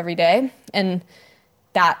myself every day. And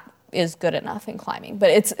that is good enough in climbing, but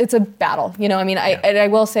it's a battle, I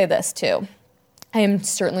will say this too. I am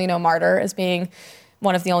certainly no martyr as being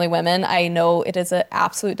one of the only women. I know it is an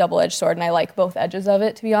absolute double-edged sword, and I like both edges of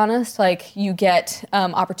it, to be honest. Like you get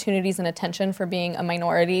opportunities and attention for being a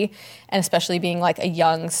minority, and especially being like a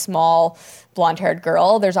young, small, blonde-haired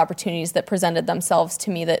girl. There's opportunities that presented themselves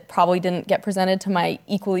to me that probably didn't get presented to my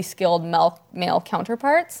equally skilled male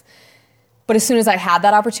counterparts. But as soon as I had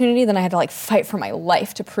that opportunity, then I had to like fight for my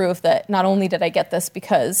life to prove that not only did I get this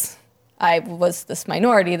because I was this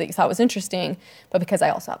minority that you thought was interesting, but because I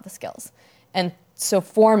also have the skills. And so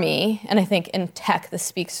for me, and I think in tech, this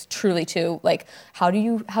speaks truly to like, how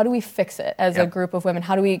do we fix it as a group of women?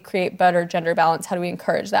 How do we create better gender balance? How do we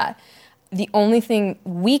encourage that? The only thing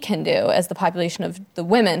we can do as the population of the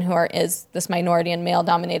women who is this minority and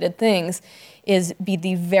male-dominated things is be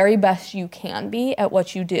the very best you can be at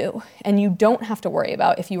what you do. And you don't have to worry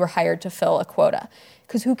about if you were hired to fill a quota,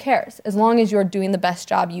 because who cares? As long as you're doing the best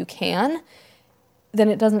job you can, then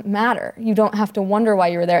it doesn't matter. You don't have to wonder why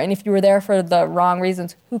you were there. And if you were there for the wrong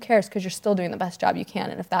reasons, who cares? Because you're still doing the best job you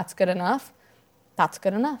can. And if that's good enough, that's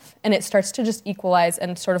good enough. And it starts to just equalize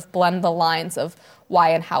and sort of blend the lines of why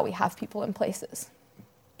and how we have people in places.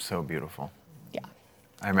 So beautiful. Yeah.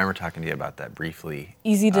 I remember talking to you about that briefly.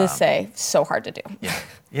 Easy to say, so hard to do.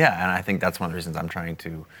 Yeah, and I think that's one of the reasons I'm trying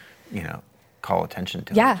to, call attention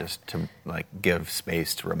to it, just to like give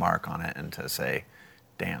space to remark on it and to say,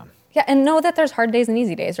 damn. Yeah, and know that there's hard days and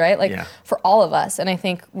easy days, right? Like for all of us. And I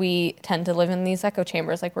think we tend to live in these echo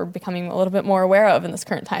chambers like we're becoming a little bit more aware of in this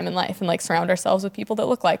current time in life, and like surround ourselves with people that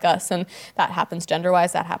look like us. And that happens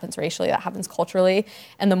gender-wise, that happens racially, that happens culturally.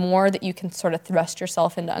 And the more that you can sort of thrust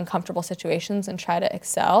yourself into uncomfortable situations and try to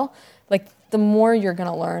excel, like the more you're going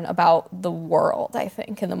to learn about the world, I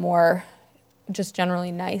think, and the more just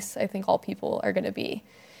generally nice I think all people are going to be.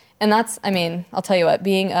 And that's, I'll tell you what,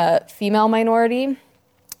 being a female minority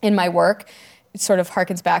in my work, it sort of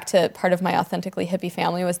harkens back to part of my authentically hippie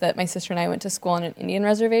family was that my sister and I went to school on an Indian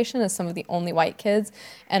reservation as some of the only white kids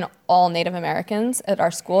and all Native Americans at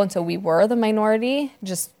our school. And so we were the minority,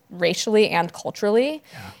 just racially and culturally.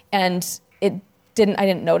 Yeah. And I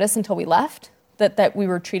didn't notice until we left that we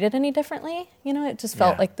were treated any differently. It just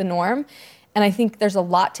felt like the norm. And I think there's a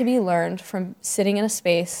lot to be learned from sitting in a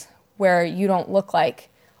space where you don't look like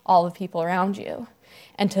all the people around you,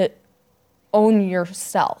 and to own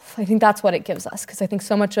yourself. I think that's what it gives us, because I think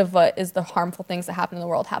so much of what is the harmful things that happen in the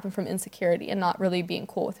world happen from insecurity and not really being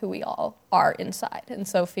cool with who we all are inside. And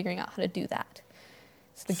so figuring out how to do that.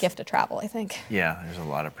 It's the gift of travel, I think. Yeah, there's a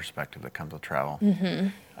lot of perspective that comes with travel.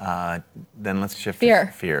 Mm-hmm. Then let's shift to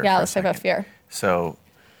fear. Yeah, let's talk about fear. So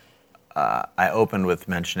I opened with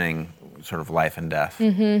mentioning sort of life and death,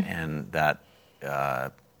 and that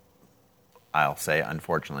I'll say,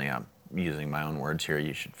 unfortunately, I'm using my own words here.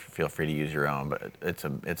 You should feel free to use your own, but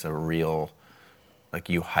it's a real, like,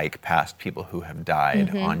 you hike past people who have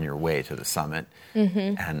died on your way to the summit,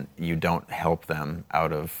 and you don't help them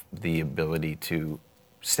out of the ability to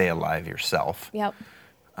stay alive yourself. Yep.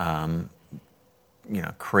 I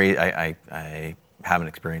haven't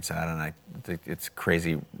experienced that, and I think it's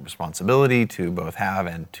crazy responsibility to both have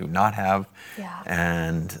and to not have. Yeah.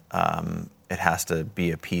 And it has to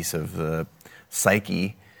be a piece of the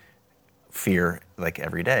psyche, fear, like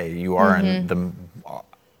every day. You are in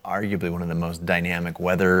arguably one of the most dynamic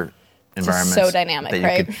weather environments so dynamic,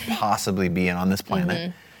 that you could possibly be in on this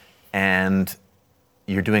planet. And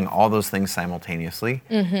you're doing all those things simultaneously.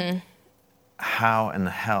 How in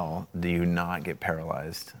the hell do you not get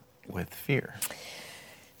paralyzed with fear?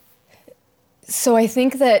 So I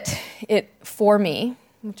think that for me,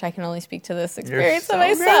 which I can only speak to this experience of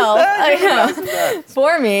myself, I know.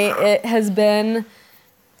 For me, it has been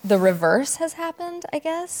the reverse has happened, I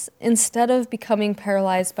guess. Instead of becoming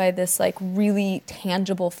paralyzed by this like really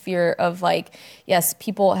tangible fear of like, yes,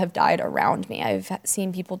 people have died around me. I've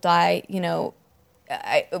seen people die,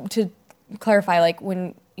 to clarify, like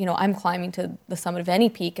when, I'm climbing to the summit of any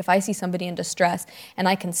peak, if I see somebody in distress and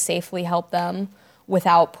I can safely help them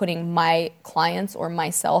without putting my clients or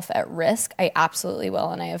myself at risk, I absolutely will.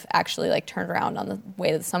 And I have actually like turned around on the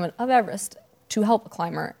way to the summit of Everest to help a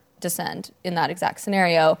climber descend in that exact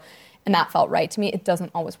scenario. And that felt right to me. It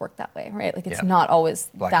doesn't always work that way, right? Like it's not always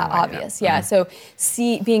black that and white, obvious. Yeah. So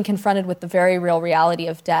being confronted with the very real reality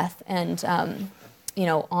of death and,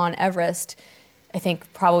 on Everest, I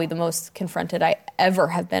think probably the most confronted I ever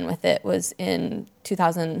have been with it was in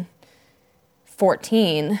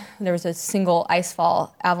 2014. There was a single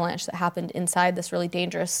icefall avalanche that happened inside this really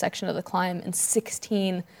dangerous section of the climb, and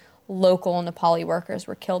 16 local Nepali workers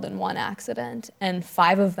were killed in one accident, and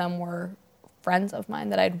 5 of them were friends of mine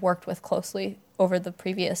that I'd worked with closely over the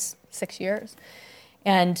previous 6 years.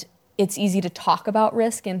 And it's easy to talk about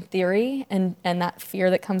risk in theory and that fear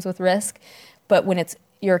that comes with risk, but when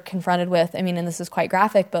you're confronted with, and this is quite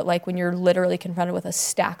graphic, but like when you're literally confronted with a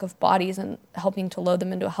stack of bodies and helping to load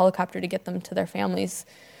them into a helicopter to get them to their families,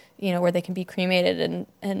 where they can be cremated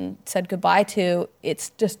and said goodbye to,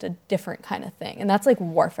 it's just a different kind of thing. And that's like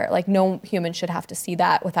warfare. Like no human should have to see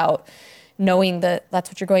that without knowing that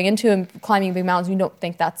that's what you're going into, and climbing big mountains, you don't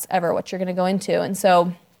think that's ever what you're going to go into. And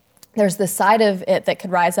so there's this side of it that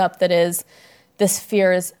could rise up that is, this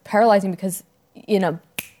fear is paralyzing because in a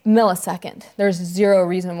millisecond, there's zero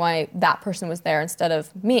reason why that person was there instead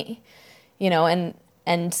of me,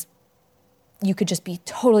 and you could just be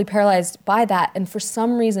totally paralyzed by that. And for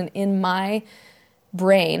some reason in my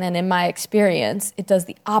brain and in my experience, it does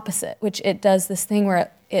the opposite, which it does this thing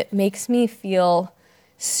where it makes me feel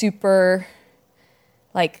super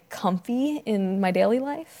like comfy in my daily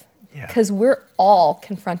life. Because we're all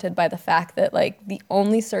confronted by the fact that like the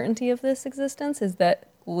only certainty of this existence is that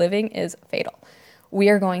living is fatal. We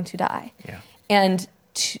are going to die. Yeah. And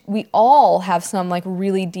we all have some like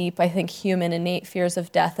really deep, I think, human innate fears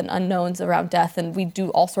of death and unknowns around death. And we do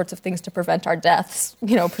all sorts of things to prevent our deaths,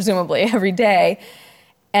 presumably every day.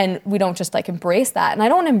 And we don't just like embrace that. And I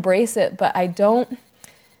don't embrace it, but I don't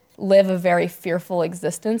live a very fearful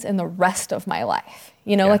existence in the rest of my life.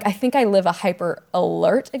 Like I think I live a hyper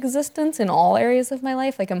alert existence in all areas of my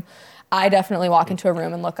life. Like I definitely walk into a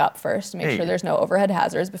room and look up first to make sure there's no overhead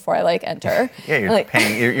hazards before I like enter.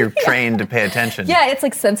 You're trained to pay attention. Yeah, it's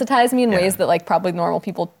like sensitized me in ways that like probably normal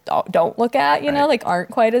people don't look at, like aren't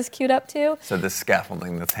quite as queued up to. So this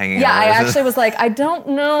scaffolding that's hanging out. Yeah, I actually was like, I don't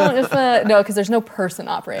know if, no, because there's no person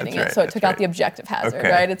operating it. So it took out the objective hazard,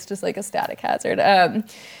 right? It's just like a static hazard.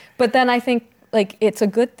 But then I think like it's a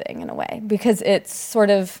good thing in a way, because it sort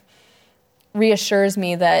of reassures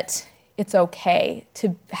me that it's okay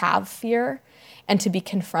to have fear and to be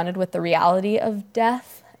confronted with the reality of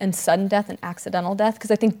death and sudden death and accidental death.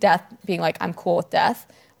 Because I think death, being like, I'm cool with death,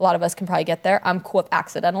 a lot of us can probably get there. I'm cool with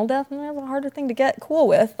accidental death, and that's a harder thing to get cool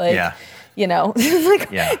with. Like,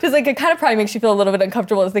 just like it kind of probably makes you feel a little bit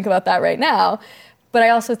uncomfortable to think about that right now. But I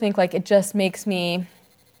also think like it just makes me,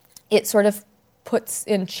 it sort of puts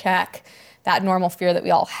in check that normal fear that we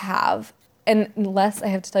all have. And less, I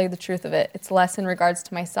have to tell you the truth of it, it's less in regards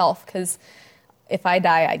to myself, because if I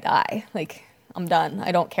die, I die. Like, I'm done.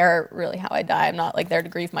 I don't care really how I die. I'm not like there to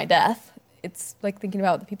grieve my death. It's like thinking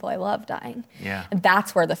about the people I love dying. Yeah. And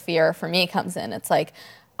that's where the fear for me comes in. It's like,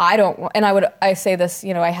 I say this,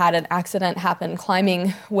 I had an accident happen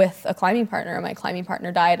climbing with a climbing partner, and my climbing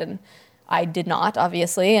partner died, and I did not,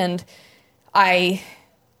 obviously. And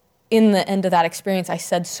in the end of that experience, I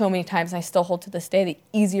said so many times, and I still hold to this day, the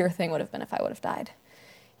easier thing would have been if I would have died.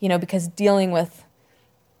 Because dealing with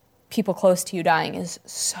people close to you dying is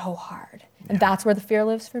so hard. And that's where the fear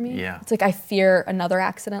lives for me. Yeah. It's like I fear another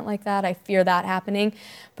accident like that. I fear that happening.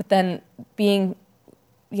 But then being,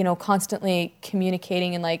 constantly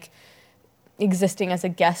communicating and like existing as a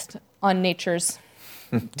guest on nature's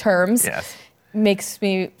terms makes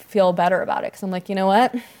me feel better about it. Because I'm like, you know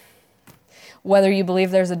what? Whether you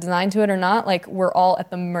believe there's a design to it or not, like we're all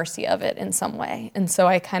at the mercy of it in some way. And so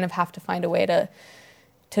I kind of have to find a way to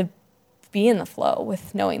be in the flow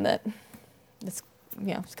with knowing that this,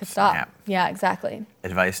 could stop. Yeah, exactly.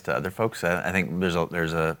 Advice to other folks. I think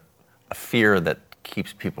there's a fear that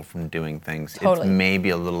keeps people from doing things. Totally. It's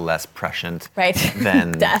maybe a little less prescient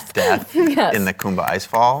than death in the Khumbu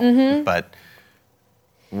Icefall, but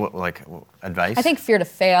Advice? I think fear to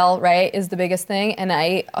fail, right, is the biggest thing. And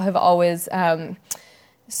I have always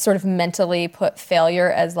sort of mentally put failure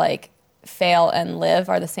as like fail and live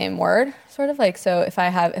are the same word, sort of like. So if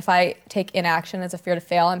I take inaction as a fear to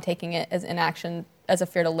fail, I'm taking it as inaction as a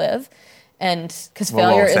fear to live. And because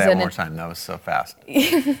failure is say it one more time. That was so fast.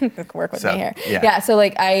 Work with me here. Yeah. So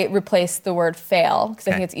like I replace the word fail because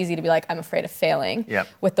I think it's easy to be like I'm afraid of failing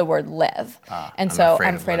with the word live. And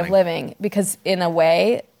I'm afraid of living because in a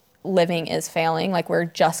way, living is failing. Like we're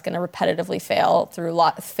just going to repetitively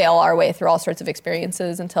fail our way through all sorts of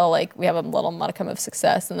experiences until like we have a little modicum of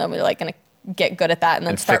success, and then we're like going to get good at that and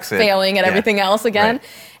then start failing at everything else again. Right.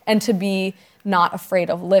 And to be not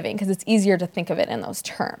afraid of living, because it's easier to think of it in those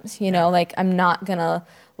terms, you know, like I'm not going to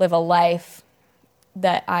live a life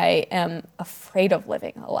that I am afraid of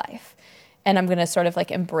living a life. And I'm going to sort of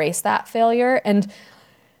like embrace that failure. And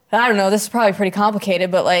I don't know, this is probably pretty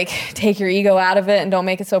complicated, but like take your ego out of it and don't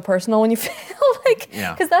make it so personal when you fail.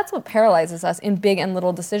 Because that's what paralyzes us in big and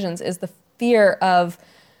little decisions is the fear of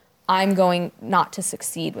I'm going not to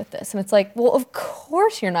succeed with this. And it's like, well, of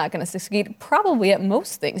course you're not going to succeed probably at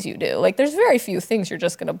most things you do. Like there's very few things you're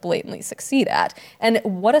just going to blatantly succeed at. And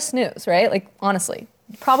what a snooze, right? Like honestly,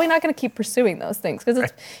 probably not going to keep pursuing those things because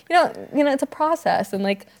it's, you know, it's a process, and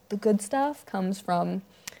like the good stuff comes from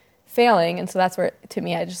failing. And so that's where, to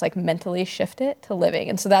me, I just like mentally shift it to living.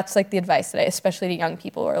 And so that's like the advice today, especially to young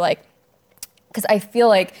people who are like, because I feel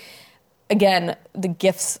like, again, the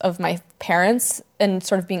gifts of my parents and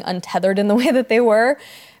sort of being untethered in the way that they were,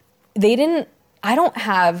 I don't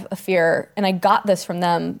have a fear, and I got this from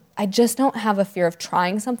them, I just don't have a fear of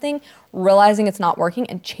trying something, realizing it's not working,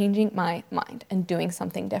 and changing my mind and doing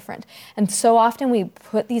something different. And so often we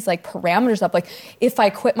put these like parameters up, like if I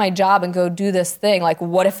quit my job and go do this thing, like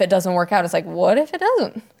what if it doesn't work out? It's like, what if it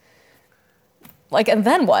doesn't? Like, and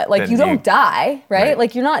then what? Like, you don't die, right?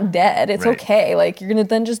 Like, you're not dead. It's okay. Like, you're going to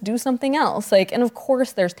then just do something else. Like, and of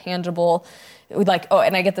course there's tangible, like, oh,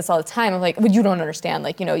 and I get this all the time. I'm like, well, you don't understand.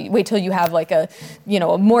 Like, you know, wait till you have like a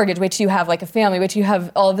mortgage. Wait till you have like a family. Wait till you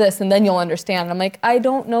have all of this, and then you'll understand. And I'm like, I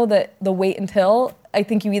don't know that the wait until. I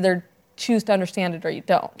think you either choose to understand it or you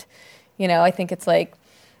don't. You know, I think it's like,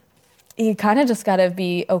 you kind of just got to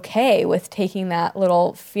be okay with taking that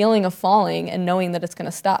little feeling of falling and knowing that it's going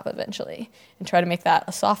to stop eventually, and try to make that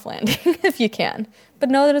a soft landing if you can. But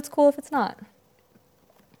know that it's cool if it's not.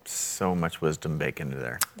 So much wisdom baked into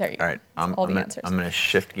there. There you go. All right, I'm going to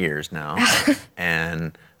shift gears now,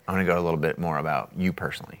 and I'm going to go a little bit more about you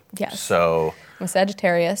personally. Yes. So I'm a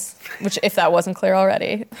Sagittarius, which if that wasn't clear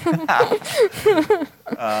already.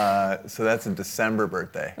 So that's a December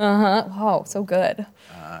birthday. Wow, so good.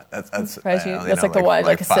 That's surprised you. That's like the one,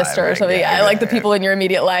 like a sister or something. Yeah, like the people in your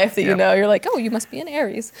immediate life that you know. You're like, oh, you must be an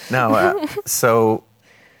Aries. No, so.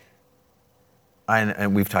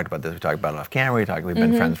 And we've talked about this. We talked about it off camera. We've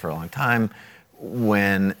been friends for a long time.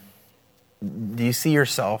 Do you see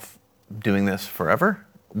yourself doing this forever?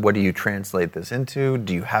 What do you translate this into?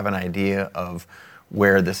 Do you have an idea of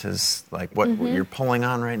where this is, like what you're pulling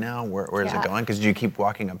on right now? Where is it going? Because do you keep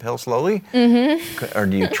walking uphill slowly, or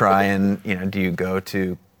do you try and do you go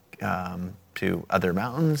to other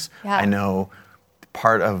mountains? Yeah. I know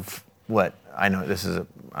part of what I know. This is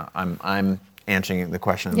I'm answering the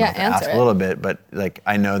question I'm going to ask a little bit, but like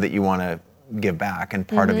I know that you want to give back, and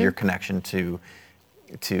part of your connection to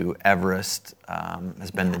Everest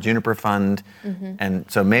has been the Juniper Fund, and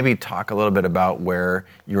so maybe talk a little bit about where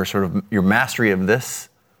your mastery of this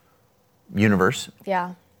universe.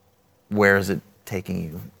 Yeah. Where is it taking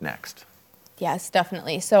you next? Yes,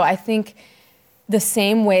 definitely. So I think the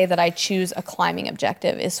same way that I choose a climbing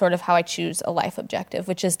objective is sort of how I choose a life objective,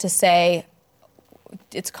 which is to say,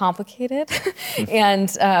 it's complicated. And,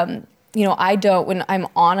 I don't, when I'm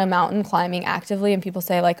on a mountain climbing actively and people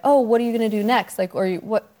say like, oh, what are you going to do next? Like, or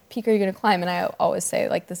what peak are you going to climb? And I always say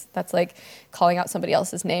like this, that's like calling out somebody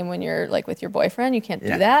else's name when you're like with your boyfriend. You can't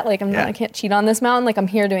do that. Like I can't cheat on this mountain. Like I'm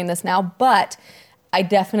here doing this now, but I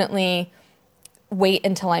definitely wait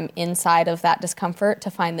until I'm inside of that discomfort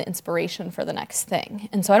to find the inspiration for the next thing.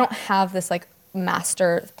 And so I don't have this like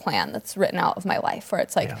master plan that's written out of my life where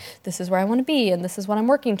it's like, this is where I want to be and this is what I'm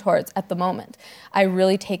working towards at the moment. I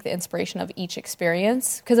really take the inspiration of each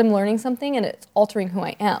experience because I'm learning something and it's altering who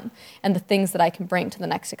I am and the things that I can bring to the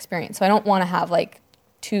next experience. So I don't want to have like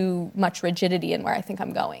too much rigidity in where I think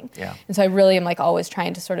I'm going. Yeah. And so I really am like always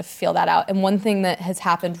trying to sort of feel that out. And one thing that has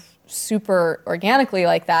happened super organically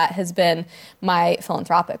like that has been my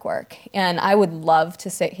philanthropic work. And I would love to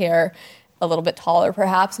sit here a little bit taller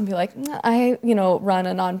perhaps and be like, I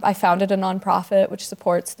founded a nonprofit which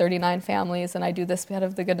supports 39 families and I do this out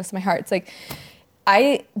of the goodness of my heart. It's like,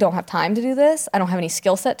 I don't have time to do this. I don't have any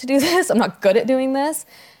skill set to do this. I'm not good at doing this.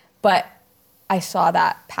 But I saw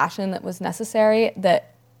that passion that was necessary,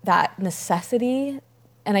 that necessity,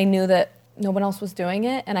 and I knew that no one else was doing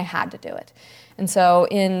it, and I had to do it. And so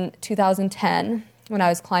in 2010, when I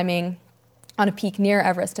was climbing on a peak near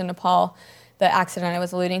Everest in Nepal, the accident I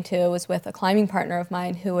was alluding to was with a climbing partner of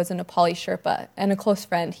mine who was a Nepali Sherpa and a close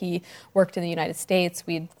friend. He worked in the United States.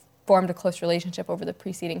 We'd formed a close relationship over the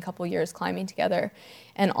preceding couple years climbing together.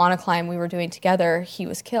 And on a climb we were doing together, he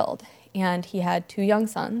was killed. And he had 2 young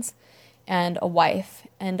sons and a wife.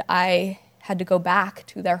 And I had to go back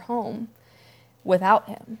to their home without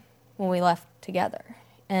him when we left together.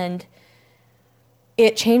 And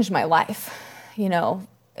it changed my life.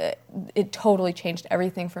 It totally changed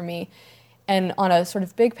everything for me. And on a sort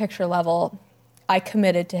of big picture level, I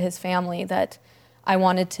committed to his family that I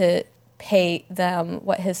wanted to pay them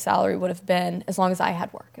what his salary would have been as long as I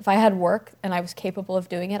had work. If I had work and I was capable of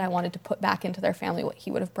doing it, I wanted to put back into their family what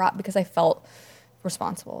he would have brought because I felt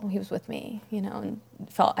responsible. He was with me, and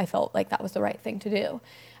I felt like that was the right thing to do.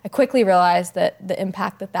 I quickly realized that the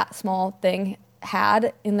impact that small thing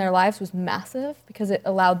had in their lives was massive because it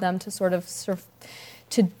allowed them to sort of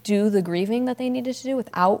to do the grieving that they needed to do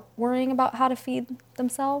without worrying about how to feed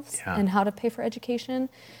themselves and how to pay for education.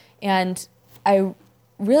 And I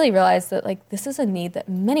really realized that this is a need that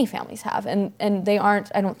many families have, and they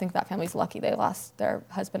aren't. I don't think that family's lucky they lost their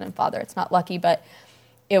husband and father. It's not lucky, but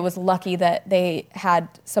it was lucky that they had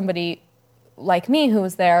somebody like me who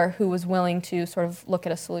was there, who was willing to sort of look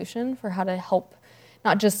at a solution for how to help,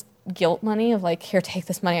 not just guilt money of here, take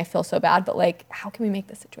this money, I feel so bad, but how can we make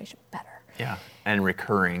this situation better? Yeah, and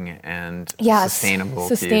recurring and sustainable.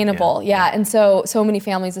 Sustainable, yeah. And so many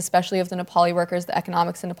families, especially of the Nepali workers, the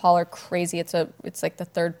economics in Nepal are crazy. It's like the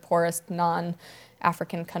 3rd poorest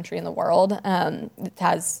non-African country in the world. It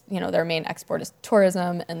has, their main export is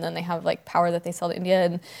tourism, and then they have power that they sell to India,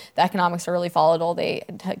 and the economics are really volatile. They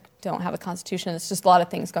don't have a constitution. It's just a lot of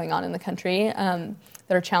things going on in the country that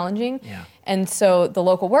are challenging. Yeah. And so the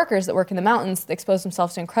local workers that work in the mountains, they expose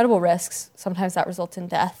themselves to incredible risks. Sometimes that results in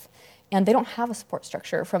death. And they don't have a support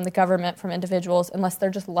structure from the government, from individuals, unless they're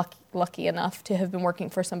just lucky enough to have been working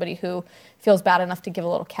for somebody who feels bad enough to give a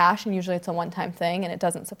little cash, and usually it's a one-time thing, and it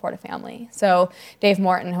doesn't support a family. So Dave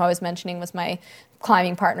Morton, who I was mentioning, was my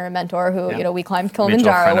climbing partner and mentor who, we climbed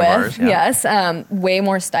Kilimanjaro with. Ours, Yes, way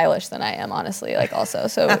more stylish than I am, honestly, also.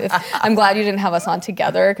 So I'm glad you didn't have us on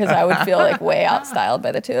together, because I would feel way out-styled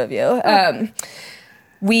by the two of you.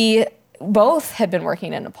 We both had been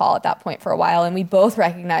working in Nepal at that point for a while, and we both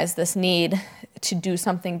recognized this need to do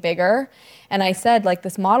something bigger. And I said,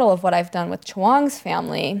 this model of what I've done with Chawang's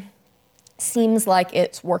family seems like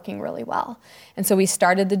it's working really well. And so we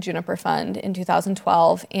started the Juniper Fund in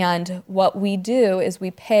 2012, and what we do is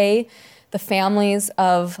we pay the families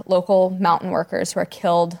of local mountain workers who are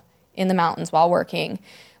killed in the mountains while working.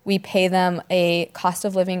 We pay them a cost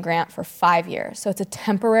of living grant for 5 years. So it's a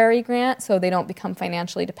temporary grant, so they don't become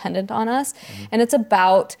financially dependent on us. Mm-hmm. And it's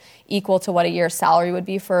about equal to what a year's salary would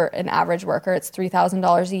be for an average worker. It's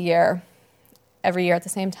 $3,000 a year, every year at the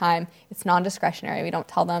same time. It's non-discretionary. We don't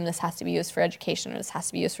tell them this has to be used for education or this has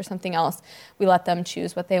to be used for something else. We let them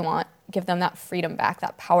choose what they want, give them that freedom back,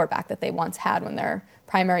 that power back that they once had when their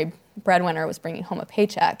primary breadwinner was bringing home a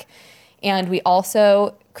paycheck. And we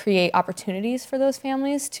also create opportunities for those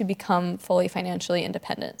families to become fully financially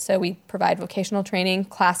independent. So we provide vocational training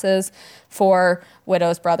classes for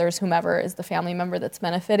widows, brothers, whomever is the family member that's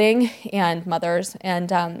benefiting, and mothers, and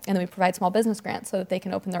then we provide small business grants so that they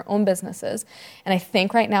can open their own businesses. And I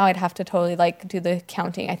think right now I'd have to totally do the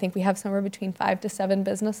counting. I think we have somewhere between 5 to 7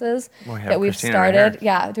 businesses that we've started. Right,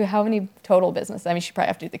 yeah, how many total businesses? I mean, she probably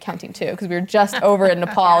have to do the counting too, because we were just over in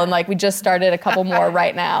Nepal, and we just started a couple more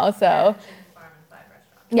right now. So.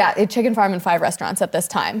 Yeah, a chicken farm and 5 restaurants at this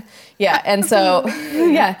time. Yeah, and so,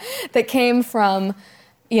 that came from,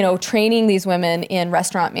 training these women in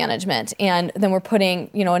restaurant management. And then we're putting,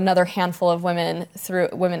 another handful of women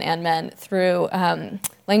and men through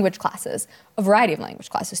language classes, a variety of language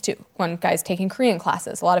classes too. One guy's taking Korean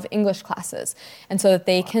classes, a lot of English classes. And so that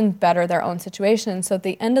they can better their own situation. So at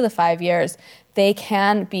the end of the 5 years, they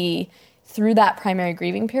can be through that primary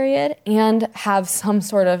grieving period and have some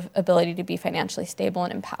sort of ability to be financially stable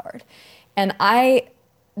and empowered. And I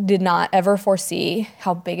did not ever foresee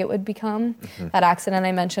how big it would become. Mm-hmm. That accident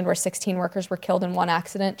I mentioned where 16 workers were killed in one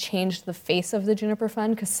accident changed the face of the Juniper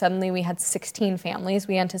Fund, because suddenly we had 16 families.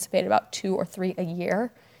 We anticipated about 2 or 3 a year,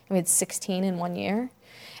 and we had 16 in 1 year.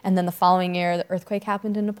 And then the following year, the earthquake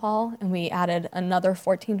happened in Nepal, and we added another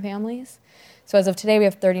 14 families. So as of today, we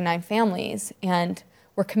have 39 families, and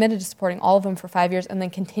we're committed to supporting all of them for 5 years and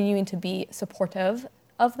then continuing to be supportive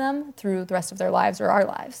of them through the rest of their lives or our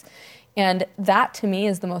lives. And that to me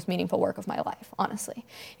is the most meaningful work of my life, honestly.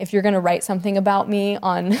 If you're going to write something about me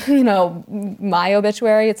on, my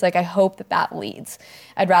obituary, it's like I hope that leads.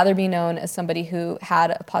 I'd rather be known as somebody who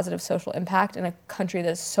had a positive social impact in a country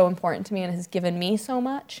that is so important to me and has given me so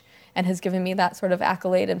much and has given me that sort of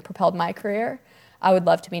accolade and propelled my career. I would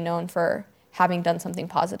love to be known for having done something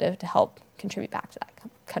positive to help contribute back to that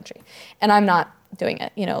country. And I'm not doing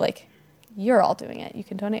it, you're all doing it. You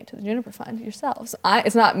can donate to the Juniper Fund yourselves.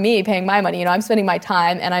 It's not me paying my money. I'm spending my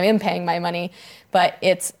time and I am paying my money, but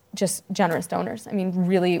it's just generous donors. I mean,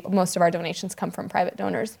 really, most of our donations come from private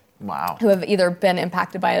donors. Wow. Who have either been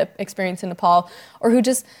impacted by an experience in Nepal or who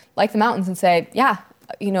just like the mountains and say, yeah,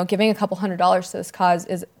 giving a couple $100s to this cause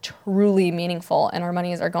is truly meaningful and our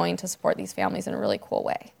monies are going to support these families in a really cool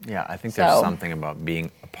way. Yeah, I think there's something about being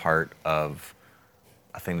a part of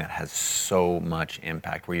a thing that has so much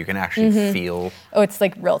impact where you can actually feel. Oh, it's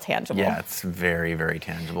like real tangible. Yeah, it's very, very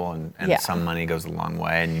tangible and some money goes a long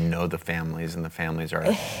way and the families and the families are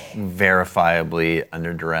verifiably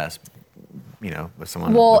under duress, with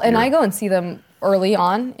someone. Well, and I go and see them early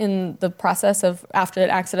on in the process of after the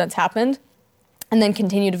accidents happened and then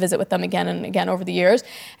continue to visit with them again and again over the years.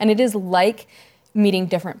 And it is like meeting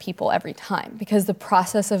different people every time because the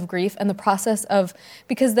process of grief and the process of,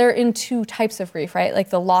 because they're in two types of grief, right? Like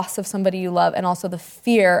the loss of somebody you love and also the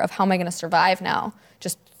fear of how am I going to survive now,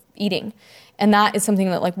 just eating. And that is something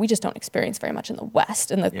that we just don't experience very much in the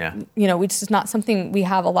West. And it's just not something, we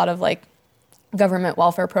have a lot of government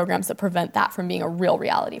welfare programs that prevent that from being a real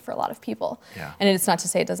reality for a lot of people. Yeah. And it's not to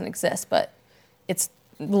say it doesn't exist, but it's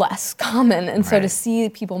less common. And so to see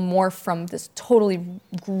people morph from this totally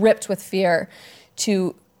gripped with fear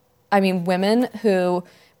to, women who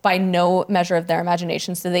by no measure of their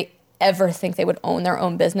imaginations do they ever think they would own their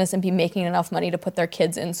own business and be making enough money to put their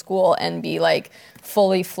kids in school and be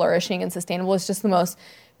fully flourishing and sustainable is just the most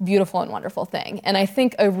beautiful and wonderful thing. And I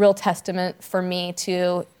think a real testament for me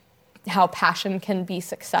to how passion can be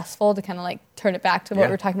successful, to kind of turn it back to what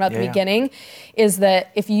we were talking about at the beginning, is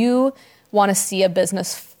that if you want to see a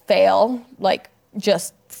business fail,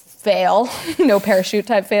 just fail, no parachute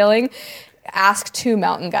type failing, ask 2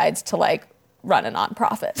 mountain guides to run a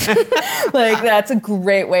nonprofit. That's a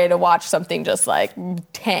great way to watch something just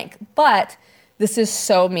tank. But this is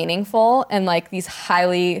so meaningful and these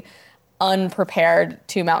highly unprepared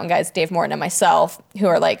 2 mountain guides, Dave Morton and myself, who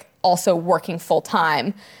are also working full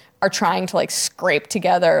time, are trying to scrape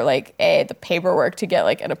together the paperwork to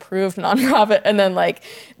get an approved nonprofit and then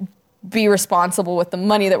be responsible with the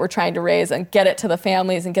money that we're trying to raise and get it to the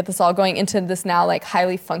families and get this all going into this now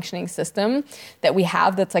highly functioning system that we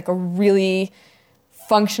have that's a really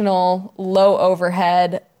functional, low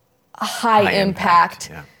overhead, high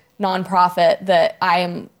impact nonprofit that I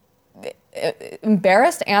am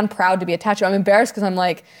embarrassed and proud to be attached to. I'm embarrassed because I'm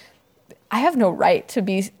I have no right to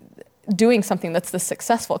be doing something that's this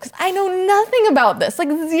successful because I know nothing about this,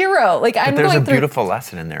 zero. But there's a beautiful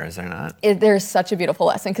lesson in there, is there not? There's such a beautiful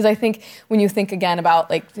lesson because I think when you think again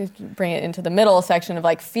about bring it into the middle section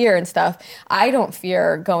of fear and stuff, I don't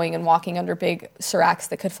fear going and walking under big seracs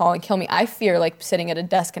that could fall and kill me. I fear sitting at a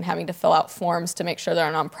desk and having to fill out forms to make sure that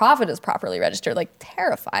our nonprofit is properly registered.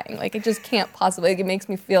 Terrifying. It just can't possibly. It makes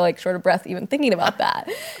me feel short of breath even thinking about that.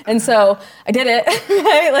 And so I did it,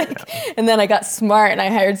 right? And then I got smart and I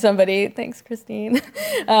hired somebody. Thanks, Christine,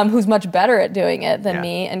 who's much better at doing it than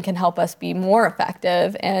me and can help us be more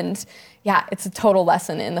effective. And it's a total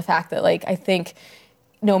lesson in the fact that I think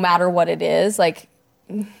no matter what it is,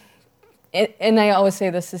 and I always say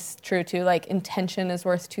this is true too, intention is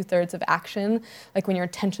worth 2/3 of action. When your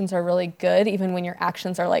intentions are really good, even when your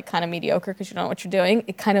actions are kind of mediocre because you don't know what you're doing,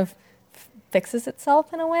 it kind of fixes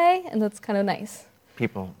itself in a way, and that's kind of nice.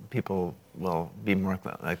 People will be more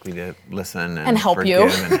likely to listen and help forgive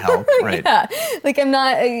you and help, right? Yeah,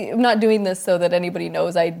 I'm not doing this so that anybody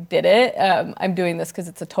knows I did it. I'm doing this because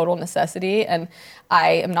it's a total necessity, and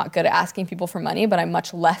I am not good at asking people for money, but I'm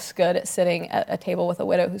much less good at sitting at a table with a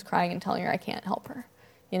widow who's crying and telling her I can't help her.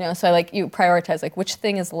 So you prioritize which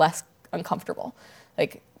thing is less uncomfortable.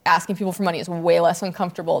 Asking people for money is way less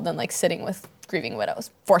uncomfortable than sitting with grieving widows,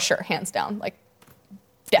 for sure, hands down.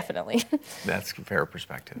 Definitely. That's a fair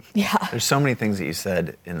perspective. Yeah. There's so many things that you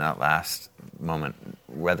said in that last moment,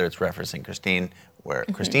 whether it's referencing Christine,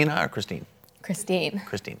 Christina or Christine? Christine.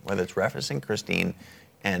 Whether it's referencing Christine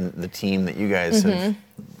and the team that you guys have...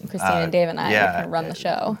 Christine and Dave and I can run the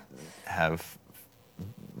show. Have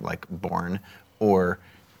born, or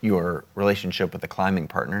your relationship with a climbing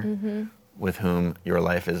partner with whom your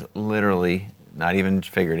life is literally not even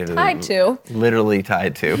figuratively. Tied to. Literally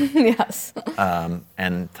tied to. Yes.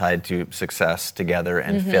 And tied to success together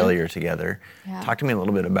and failure together. Yeah. Talk to me a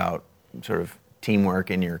little bit about sort of teamwork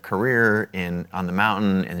in your career, on the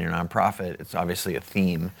mountain, in your nonprofit. It's obviously a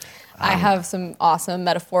theme. I have some awesome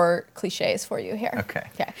metaphor cliches for you here.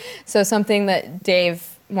 Okay. So something that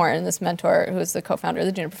Dave Morton, this mentor, who's the co-founder of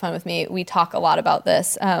the Juniper Fund with me, we talk a lot about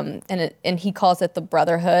this, and he calls it the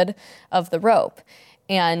brotherhood of the rope.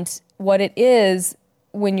 And what it is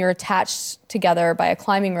when you're attached together by a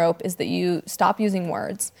climbing rope is that you stop using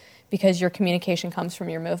words, because your communication comes from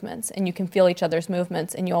your movements, and you can feel each other's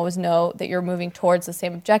movements, and you always know that you're moving towards the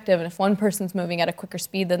same objective. And if one person's moving at a quicker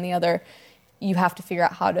speed than the other, you have to figure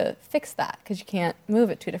out how to fix that, because you can't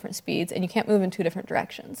move at two different speeds and you can't move in two different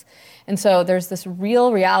directions. And so there's this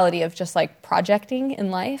real reality of just like projecting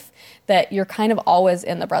in life, that you're kind of always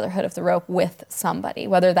in the brotherhood of the rope with somebody,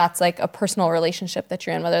 whether that's like a personal relationship that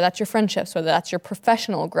you're in, whether that's your friendships, whether that's your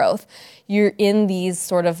professional growth. You're in these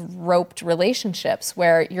sort of roped relationships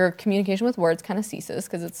where your communication with words kind of ceases,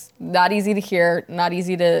 because it's not easy to hear, not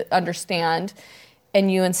easy to understand. And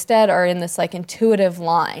you instead are in this like intuitive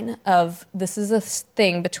line of, this is a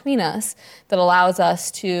thing between us that allows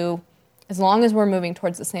us to, as long as we're moving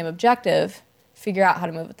towards the same objective, figure out how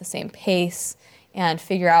to move at the same pace and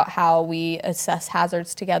figure out how we assess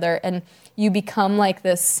hazards together. And you become like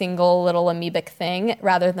this single little amoebic thing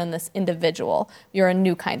rather than this individual. You're a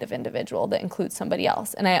new kind of individual that includes somebody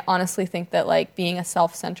else. And I honestly think that like being a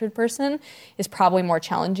self-centered person is probably more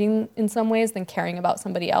challenging in some ways than caring about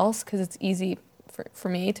somebody else, because it's easy for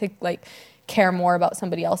me to like care more about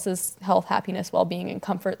somebody else's health, happiness, well-being, and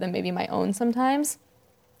comfort than maybe my own sometimes.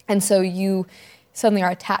 And so you suddenly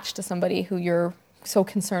are attached to somebody who you're so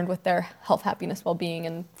concerned with their health, happiness, well-being,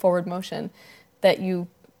 and forward motion that you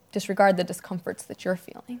disregard the discomforts that you're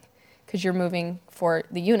feeling, because you're moving for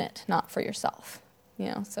the unit, not for yourself.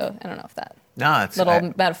 So I don't know if that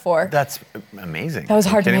metaphor. That's amazing. That was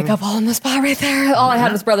hard to make up all on the spot right there. All I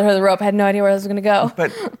had was brotherhood of the rope. I had no idea where I was going to go.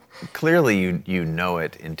 But clearly you know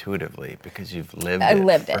it intuitively, because you've lived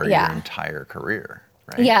it for your entire career,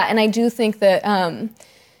 right? Yeah, and I do think that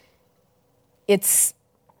it's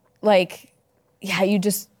like,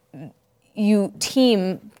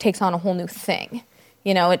 team takes on a whole new thing.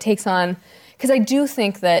 It takes on, because I do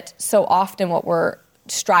think that so often what we're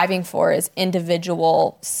striving for is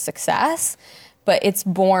individual success, but it's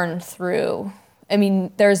born through,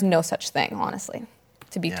 there's no such thing, honestly,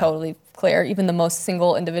 to be totally clear. Even the most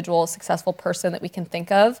single individual successful person that we can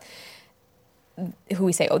think of, who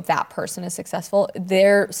we say, oh, that person is successful,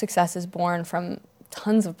 their success is born from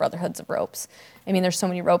tons of brotherhoods of ropes. There's so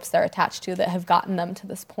many ropes they're attached to that have gotten them to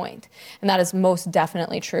this point. And that is most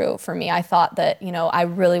definitely true for me. I thought that, I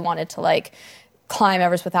really wanted to climb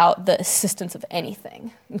Everest without the assistance of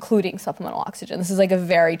anything, including supplemental oxygen. This is like a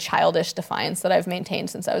very childish defiance that I've maintained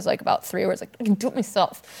since I was about 3, where it's like, I can do it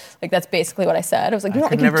myself. That's basically what I said. I was like, no, I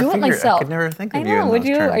can do it myself. I could never think of I you know, in would those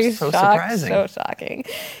you? terms. Are you so shocked? Surprising. So shocking.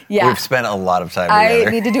 Yeah. We've spent a lot of time together.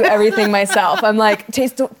 I need to do everything myself. I'm like,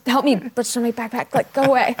 Chase, don't help me. Put on my backpack. Go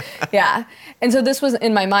away. Yeah. And so this was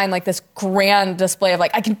in my mind this grand display of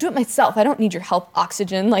I can do it myself. I don't need your help.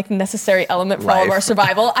 Oxygen, necessary element for all of our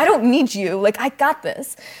survival. I don't need you. I got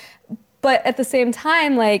this. But at the same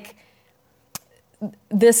time,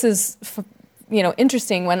 this is,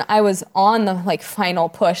 interesting. When I was on the final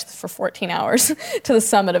push for 14 hours to the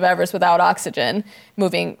summit of Everest without oxygen,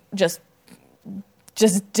 moving just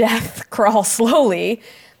death crawl slowly,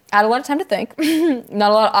 I had a lot of time to think,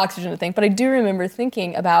 not a lot of oxygen to think, but I do remember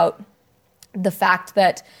thinking about the fact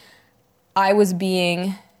that I was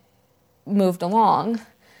being moved along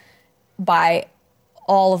by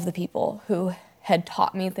all of the people who had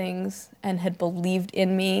taught me things and had believed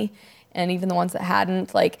in me, and even the ones that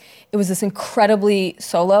hadn't. It was this incredibly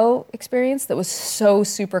solo experience that was so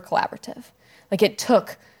super collaborative. It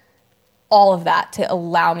took all of that to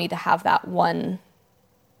allow me to have that one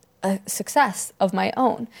success of my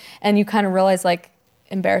own. And you kind of realize,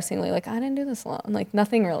 embarrassingly, I didn't do this alone.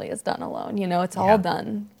 Nothing really is done alone. It's all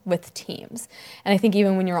done with teams. And I think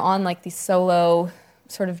even when you're on these solo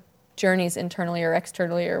sort of journeys internally or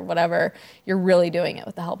externally or whatever, you're really doing it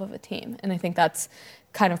with the help of a team. And I think that's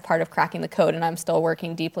kind of part of cracking the code, and I'm still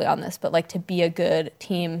working deeply on this, but to be a good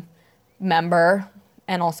team member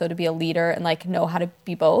and also to be a leader and know how to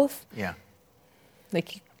be both. Yeah.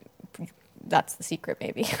 That's the secret,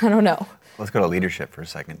 maybe. I don't know. Let's go to leadership for a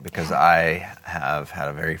second, because I have had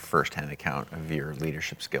a very firsthand account of your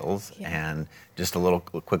leadership skills, and just a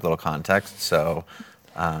quick little context. So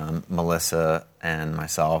Melissa and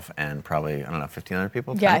myself and probably, 15 other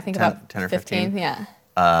people? Yeah, I think about 10 or 15, 15. yeah.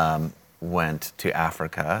 went to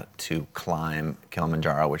Africa to climb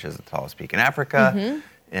Kilimanjaro, which is the tallest peak in Africa,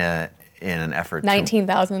 in an effort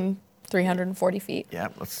 19,340 feet. Yeah,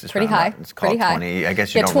 let's just pretty high. It's called pretty 20. High. I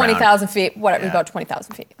guess you don't 20,000 feet. Whatever, about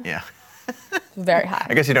 20,000 feet. Yeah. Very high.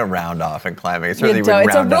 I guess you don't round off in climbing. It's a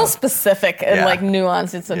real specific and like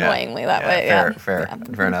nuanced. It's annoyingly that way. Fair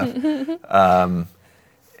enough.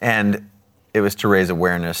 And it was to raise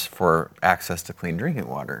awareness for access to clean drinking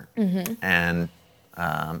water. And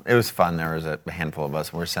it was fun. There was a handful of us,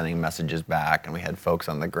 and we were sending messages back, and we had folks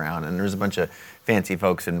on the ground, and there was a bunch of fancy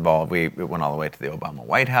folks involved. We went all the way to the Obama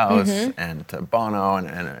White House and to Bono,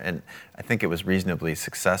 and I think it was reasonably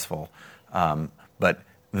successful. But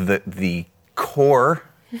the core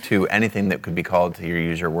to anything that could be called, to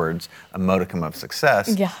use your words, a modicum of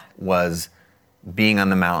success was being on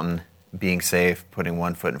the mountain, being safe, putting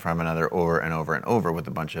one foot in front of another over and over and over with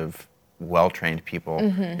a bunch of well-trained people,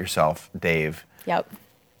 yourself, Dave. Yep.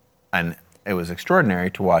 And it was extraordinary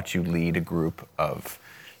to watch you lead a group of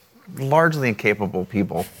largely incapable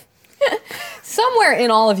people. Somewhere in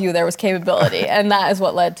all of you there was capability, and that is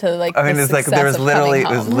what led to like. I mean, it's like there was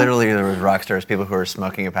rock stars, people who were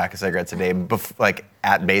smoking a pack of cigarettes a day, like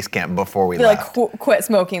at base camp before we left. Like quit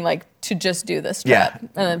smoking, like to just do this trip, and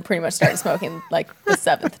then pretty much started smoking like the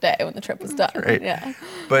 7th day when the trip was done. Right. Yeah.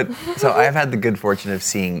 But so I've had the good fortune of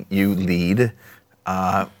seeing you lead.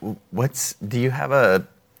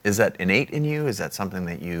 Is that innate in you? Is that something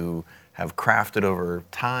that you have crafted over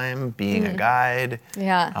time, being a guide?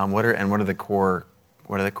 Yeah. What are the core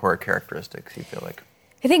characteristics you feel like?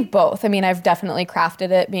 I think both. I mean, I've definitely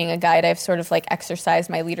crafted it. Being a guide, I've sort of like exercised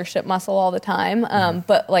my leadership muscle all the time.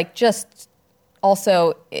 But like just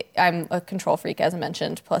also, I'm a control freak, as I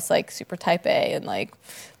mentioned, plus like super type A, and like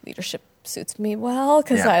leadership suits me well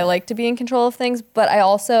because I like to be in control of things. But I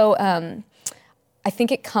also, I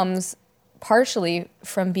think it comes partially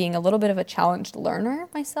from being a little bit of a challenged learner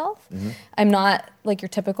myself. I'm not like your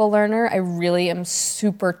typical learner. I really am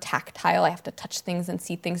super tactile. I have to touch things and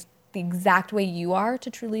see things the exact way you are to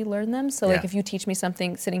truly learn them. So like if you teach me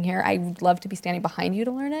something sitting here, I would love to be standing behind you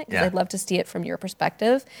to learn it because I'd love to see it from your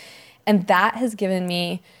perspective. And that has given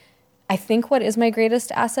me, I think, what is my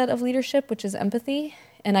greatest asset of leadership, which is empathy.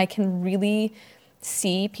 And I can really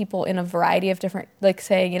see people in a variety of different, like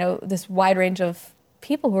say, this wide range of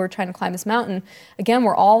people who are trying to climb this mountain. Again,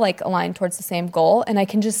 we're all like aligned towards the same goal. And I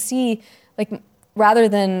can just see, like, rather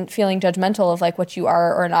than feeling judgmental of like what you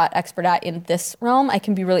are or not expert at in this realm, I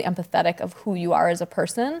can be really empathetic of who you are as a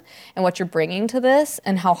person and what you're bringing to this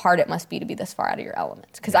and how hard it must be to be this far out of your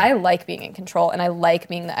element. Because I like being in control and I like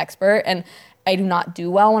being the expert, and I do not do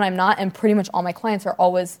well when I'm not. And pretty much all my clients are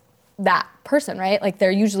always that person, right? Like they're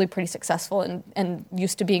usually pretty successful and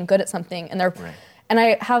used to being good at something. And and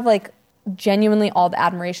I have like genuinely all the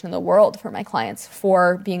admiration in the world for my clients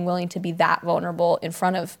for being willing to be that vulnerable in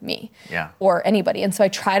front of me or anybody. And so I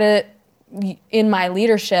try to, in my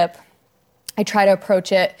leadership, I try to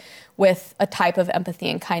approach it with a type of empathy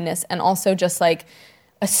and kindness, and also just like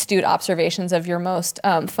astute observations of your most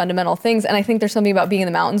fundamental things. And I think there's something about being in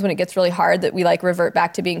the mountains when it gets really hard that we like revert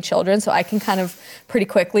back to being children. So I can kind of pretty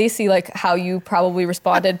quickly see like how you probably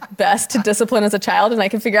responded best to discipline as a child. And I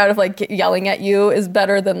can figure out if like yelling at you is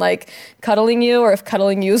better than like cuddling you, or if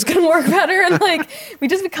cuddling you is going to work better. And like we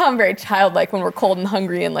just become very childlike when we're cold and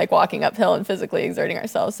hungry and like walking uphill and physically exerting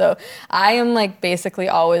ourselves. So I am like basically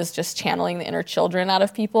always just channeling the inner children out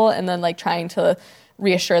of people, and then like trying to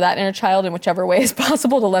reassure that inner child in whichever way is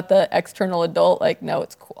possible to let the external adult like, no,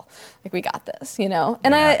 it's cool. Like we got this, And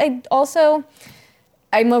I also,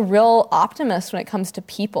 I'm a real optimist when it comes to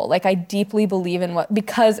people. Like I deeply believe in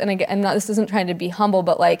this isn't trying to be humble,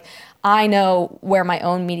 but like I know where my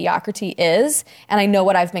own mediocrity is, and I know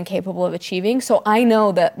what I've been capable of achieving. So I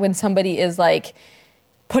know that when somebody is like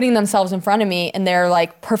putting themselves in front of me and they're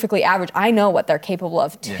like perfectly average, I know what they're capable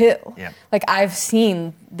of too. Like I've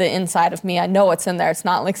seen the inside of me. I know what's in there. It's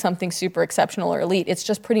not like something super exceptional or elite. It's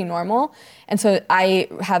just pretty normal. And so I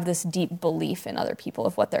have this deep belief in other people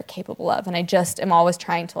of what they're capable of. And I just am always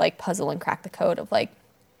trying to like puzzle and crack the code of like,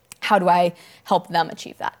 how do I help them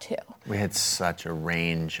achieve that too? We had such a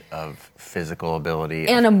range of physical ability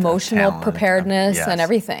and emotional preparedness and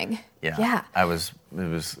everything. Yeah. It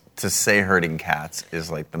was to say herding cats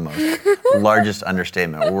is like the most largest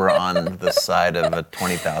understatement. We're on the side of a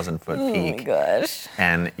 20,000-foot peak. Oh my gosh.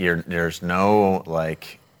 And there's no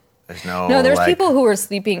people who are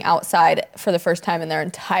sleeping outside for the first time in their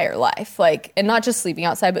entire life. Like, and not just sleeping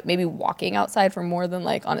outside, but maybe walking outside for more than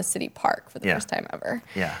like on a city park for the first time ever.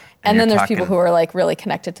 Yeah. And then there's people who are like really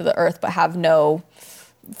connected to the earth but have no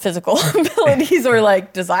physical abilities or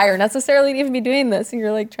like desire necessarily to even be doing this, and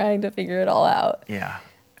you're like trying to figure it all out. Yeah.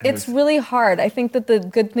 It's really hard. I think that the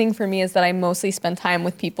good thing for me is that I mostly spend time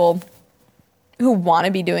with people who want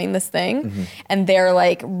to be doing this thing, and they're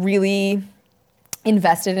like really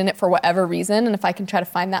invested in it for whatever reason. And if I can try to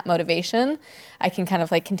find that motivation, I can kind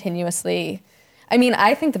of like continuously. I mean,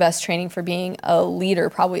 I think the best training for being a leader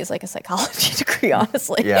probably is like a psychology degree,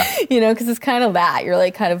 honestly. Yeah. You know, because it's kind of that. You're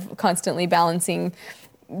like kind of constantly balancing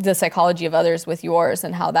the psychology of others with yours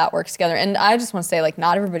and how that works together. And I just want to say, like,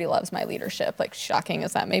 not everybody loves my leadership, like shocking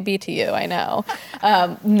as that may be to you, I know.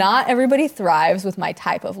 Not everybody thrives with my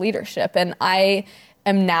type of leadership. And I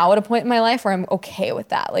am now at a point in my life where I'm okay with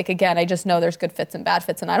that. Like, again, I just know there's good fits and bad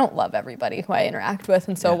fits, and I don't love everybody who I interact with.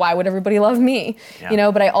 And so why would everybody love me? You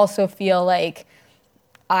know, but I also feel like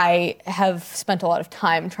I have spent a lot of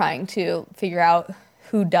time trying to figure out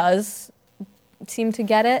who does seem to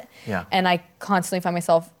get it. Yeah. And I constantly find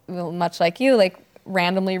myself, much like you, like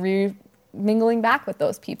randomly mingling back with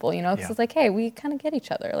those people, you know, because it's like, hey, we kind of get each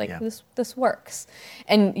other. Like this works.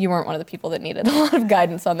 And you weren't one of the people that needed a lot of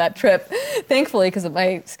guidance on that trip, thankfully, because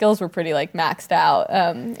my skills were pretty like maxed out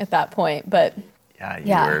at that point. But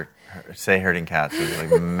you were, say herding cats was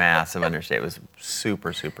like massive understatement. It was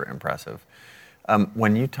super, super impressive.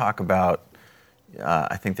 When you talk about,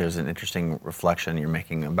 I think there's an interesting reflection you're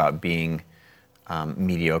making about being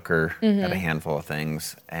mediocre at a handful of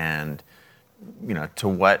things, and you know, to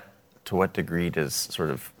what degree does sort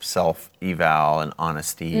of self-eval and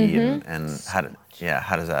honesty and how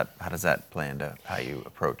does that play into how you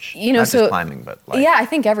approach not just climbing but life? I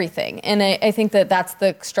think everything, and I think that's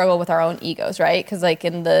the struggle with our own egos, right? Because like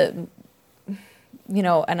in the, you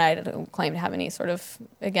know, and I don't claim to have any sort of,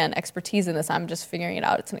 again, expertise in this. I'm just figuring it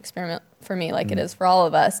out. It's an experiment for me, like it is for all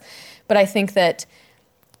of us. But I think that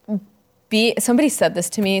somebody said this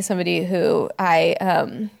to me, somebody who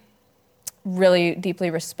I really deeply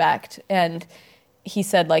respect, and he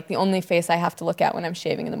said, like, the only face I have to look at when I'm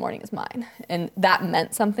shaving in the morning is mine. And that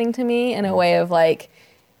meant something to me in a way of like,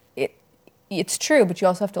 it's true, but you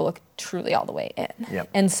also have to look truly all the way in. Yep.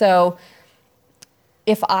 And so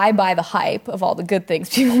if I buy the hype of all the good things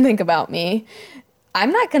people think about me,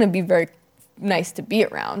 I'm not going to be very nice to be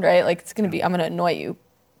around, right? Like, it's going to be, I'm going to annoy you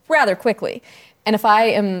rather quickly. And if I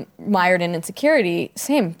am mired in insecurity,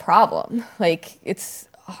 same problem. Like, it's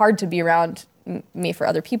hard to be around me for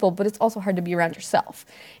other people, but it's also hard to be around yourself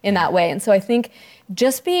in that way. And so I think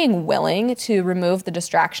just being willing to remove the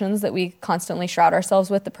distractions that we constantly shroud ourselves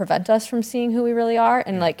with that prevent us from seeing who we really are,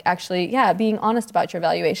 and like actually, being honest about your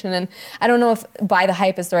evaluation. And I don't know if buy the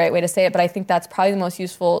hype is the right way to say it, but I think that's probably the most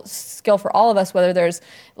useful skill for all of us, whether there's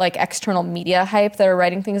like external media hype that are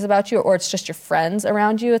writing things about you, or it's just your friends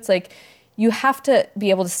around you. It's like, you have to be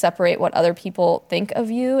able to separate what other people think of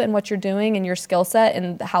you and what you're doing and your skill set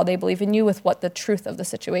and how they believe in you with what the truth of the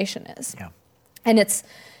situation is. Yeah. And it's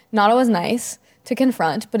not always nice to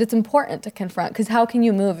confront, but it's important to confront, because how can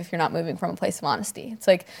you move if you're not moving from a place of honesty? It's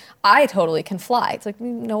like, I totally can fly. It's like,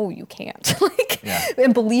 no, you can't.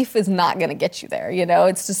 And belief is not going to get you there, you know?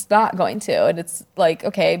 It's just not going to. And it's like,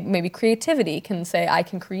 okay, maybe creativity can say, I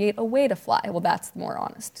can create a way to fly. Well, that's the more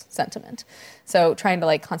honest sentiment. So trying to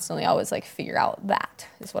like constantly always like figure out that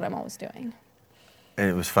is what I'm always doing.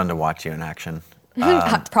 It was fun to watch you in action.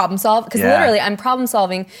 Problem solve, because literally I'm problem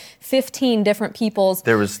solving 15 different people's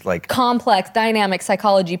there was like complex dynamic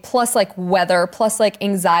psychology, plus like weather, plus like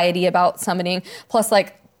anxiety about summiting, plus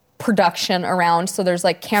like production around, so there's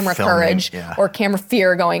like camera filming, courage or camera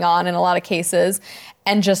fear going on in a lot of cases,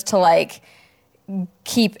 and just to like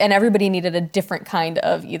keep, and everybody needed a different kind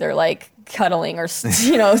of either like cuddling or,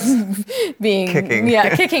 you know, being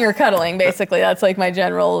kicking or cuddling, basically. That's like my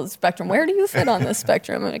general spectrum. Where do you fit on this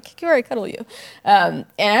spectrum? I'm gonna kick you or I cuddle you. And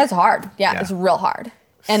it's hard. It's real hard.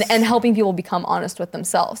 And helping people become honest with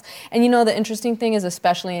themselves. And you know, the interesting thing is,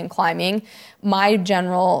 especially in climbing, my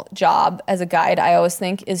general job as a guide, I always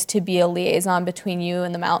think, is to be a liaison between you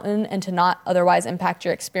and the mountain and to not otherwise impact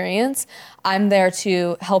your experience. I'm there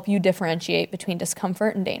to help you differentiate between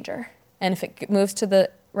discomfort and danger. And if it moves to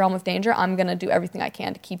the realm of danger, I'm going to do everything I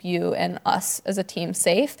can to keep you and us as a team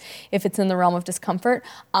safe. If it's in the realm of discomfort,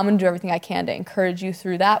 I'm going to do everything I can to encourage you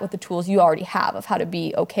through that with the tools you already have of how to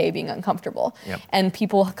be okay being uncomfortable. Yep. And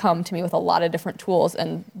people come to me with a lot of different tools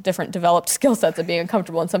and different developed skill sets of being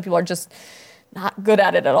uncomfortable, and some people are just not good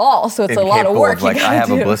at it at all. So it's a lot of work. Like, I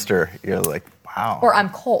have a blister. You're like, wow. Or I'm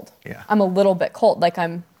cold. Yeah. I'm a little bit cold. Like,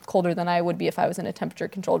 I'm colder than I would be if I was in a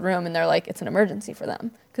temperature-controlled room, and they're like, it's an emergency for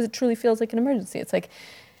them, because it truly feels like an emergency. It's like,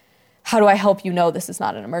 how do I help you know this is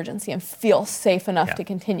not an emergency and feel safe enough to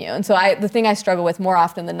continue? And so the thing I struggle with more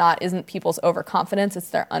often than not isn't people's overconfidence, it's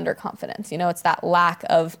their underconfidence. You know, it's that lack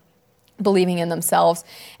of believing in themselves.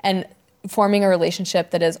 And forming a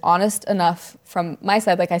relationship that is honest enough from my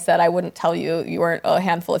side. Like I said, I wouldn't tell you weren't a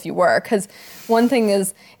handful if you were. Because one thing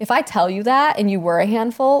is, if I tell you that and you were a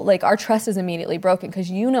handful, like our trust is immediately broken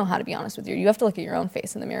because you know how to be honest with you. You have to look at your own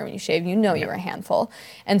face in the mirror when you shave. You know you're a handful.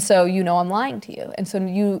 And so you know I'm lying to you. And so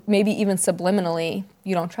you maybe even subliminally,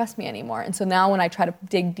 you don't trust me anymore. And so now when I try to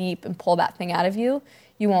dig deep and pull that thing out of you,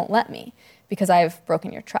 you won't let me, because I've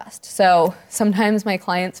broken your trust. So sometimes my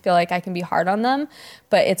clients feel like I can be hard on them,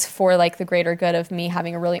 but it's for like the greater good of me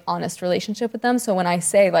having a really honest relationship with them. So when I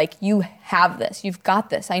say like, you have this, you've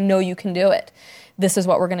got this, I know you can do it, this is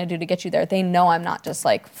what we're gonna do to get you there, they know I'm not just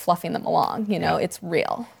like fluffing them along, it's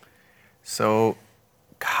real. So,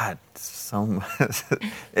 God,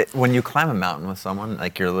 when you climb a mountain with someone,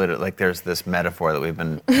 like you're literally, like there's this metaphor that we've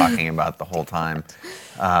been talking about the whole time.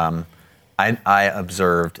 I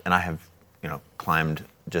observed, and I have climbed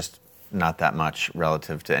just not that much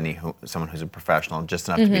relative to someone who's a professional, just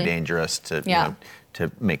enough to be dangerous to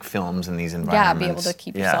to make films in these environments. Yeah, be able to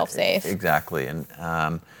keep yourself safe. Exactly, and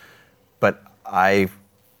but I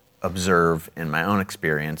observe in my own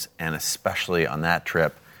experience, and especially on that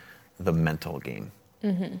trip, the mental game.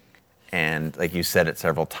 Mm-hmm. And like you said it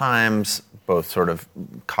several times, both sort of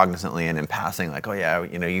cognizantly and in passing, like, oh yeah,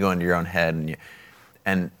 you go into your own head,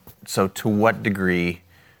 and so to what degree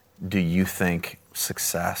do you think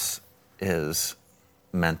success is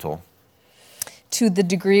mental? To the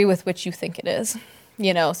degree with which you think it is.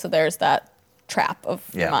 So there's that trap of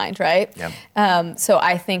your mind, right? Yeah. So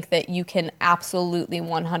I think that you can absolutely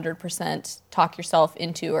 100% talk yourself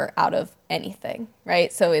into or out of anything,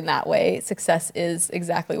 right? So in that way, success is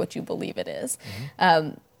exactly what you believe it is.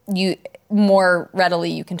 Mm-hmm. You more readily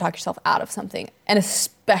you can talk yourself out of something, and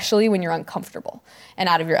especially when you're uncomfortable and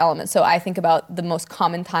out of your element. So I think about the most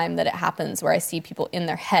common time that it happens where I see people in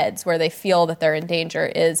their heads where they feel that they're in danger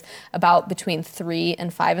is about between 3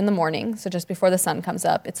 and 5 in the morning. So just before the sun comes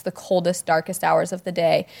up, it's the coldest, darkest hours of the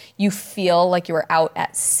day. You feel like you are out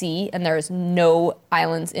at sea and there is no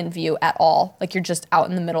islands in view at all. Like you're just out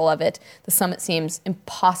in the middle of it. The summit seems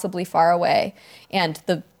impossibly far away, and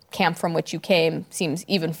the camp from which you came seems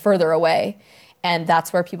even further away. And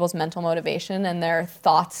that's where people's mental motivation and their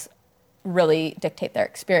thoughts really dictate their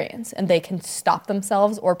experience. And they can stop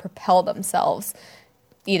themselves or propel themselves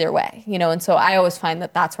either way, And so I always find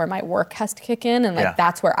that that's where my work has to kick in. And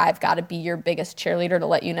that's where I've got to be your biggest cheerleader to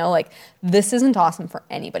let you know, like, this isn't awesome for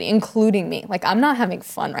anybody, including me. Like, I'm not having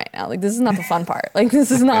fun right now. Like, this is not the fun part. Like,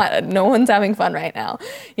 this is not, no one's having fun right now.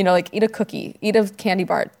 Like, eat a cookie, eat a candy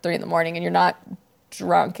bar at 3 a.m. and you're not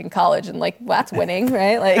drunk in college, and like, that's winning,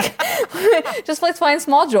 right? Like, just let's find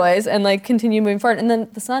small joys and like continue moving forward. And then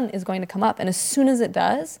the sun is going to come up, and as soon as it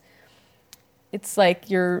does, it's like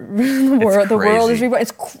the world is reborn.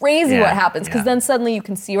 It's crazy what happens, because then suddenly you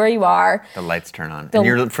can see where you are. The lights turn on.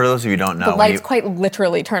 And for those of you who don't know, the lights quite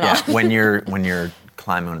literally turn on. when you're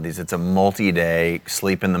climbing one of these, it's a multi-day,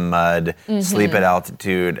 sleep in the mud, sleep at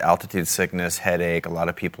altitude sickness, headache, a lot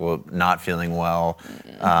of people not feeling well.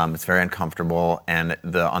 It's very uncomfortable. And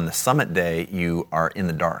on the summit day, you are in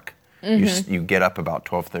the dark. You get up about 12:30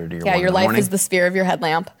 or 1 in the morning. Yeah, your life is the sphere of your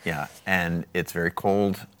headlamp. Yeah, and it's very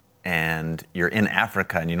cold, and you're in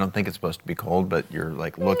Africa, and you don't think it's supposed to be cold, but you're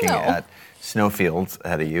like looking at snowfields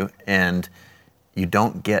ahead of you, and you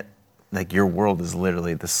don't get, like, your world is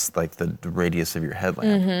literally this, like the radius of your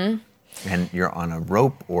headlamp. And you're on a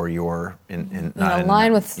rope, or you're in a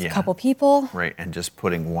line with a couple people. Right, and just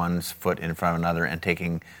putting one foot in front of another and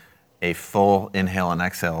taking a full inhale and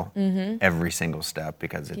exhale every single step,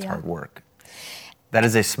 because it's hard work. That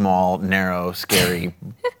is a small, narrow, scary,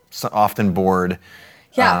 often bored.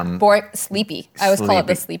 Boring, sleepy. I always call it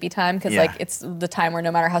the sleepy time, because like it's the time where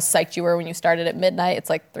no matter how psyched you were when you started at midnight, it's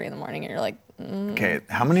like 3 a.m. and you're like, okay,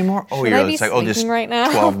 how many more? Oh, it's like, just right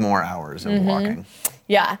now? 12 more hours of walking.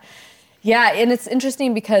 Yeah, and it's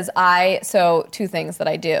interesting because so 2 things that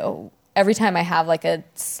I do. Every time I have like a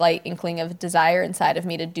slight inkling of desire inside of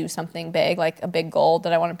me to do something big, like a big goal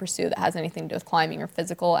that I want to pursue that has anything to do with climbing or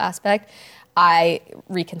physical aspect, I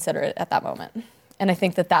reconsider it at that moment. And I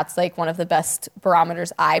think that that's like one of the best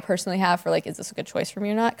barometers I personally have for like, is this a good choice for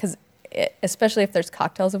me or not? Because especially if there's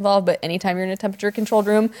cocktails involved, but anytime you're in a temperature-controlled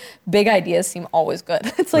room, big ideas seem always good.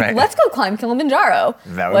 It's like, let's go climb Kilimanjaro.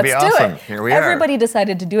 That would be awesome. Here we are. Everybody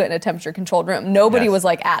decided to do it in a temperature-controlled room. Nobody was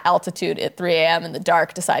like at altitude at 3 a.m. in the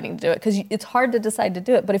dark deciding to do it, because it's hard to decide to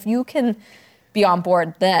do it. But if you can be on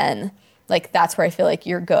board then, like, that's where I feel like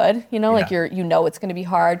you're good. Like you know it's going to be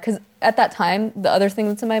hard. Because at that time, the other thing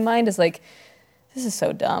that's in my mind is like, this is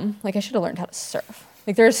so dumb. Like, I should have learned how to surf.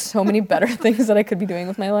 Like, there's so many better things that I could be doing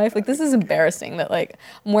with my life. Like, this is embarrassing that, like,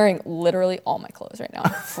 I'm wearing literally all my clothes right now.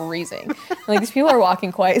 I'm freezing. Like, these people are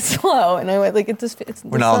walking quite slow. And I'm like,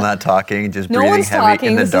 we're all not talking, just breathing one's heavy talking.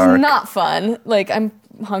 in the this dark. This is not fun. Like, I'm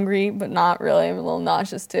hungry, but not really. I'm a little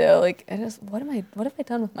nauseous, too. Like, what have I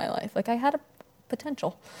done with my life? Like, I had a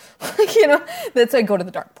potential, that's I go to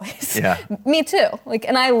the dark place. Yeah. Me too. Like,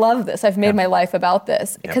 and I love this. I've made my life about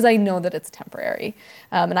this because I know that it's temporary,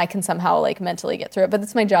 and I can somehow like mentally get through it. But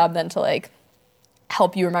it's my job then to like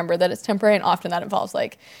help you remember that it's temporary, and often that involves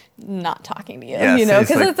like not talking to you, yes,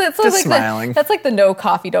 because it's like smiling. That's like the no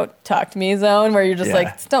coffee, don't talk to me zone where you're just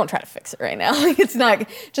like, don't try to fix it right now. Like, it's not.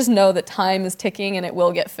 Just know that time is ticking and it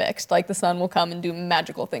will get fixed. Like, the sun will come and do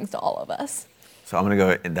magical things to all of us. So I'm going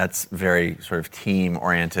to go, that's very sort of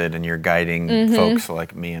team-oriented, and you're guiding folks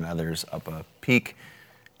like me and others up a peak.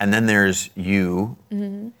 And then there's you,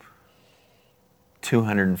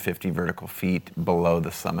 250 vertical feet below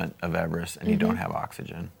the summit of Everest, and you don't have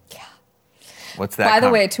oxygen. Yeah. What's that? By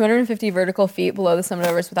the way, 250 vertical feet below the summit of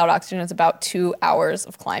Everest without oxygen is about 2 hours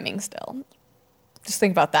of climbing still. Just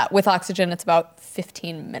think about that. With oxygen, it's about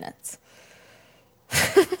 15 minutes.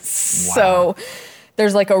 So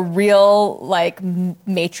there's like a real like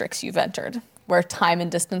matrix you've entered where time and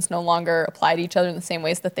distance no longer apply to each other in the same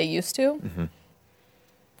ways that they used to.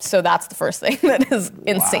 So that's the first thing that is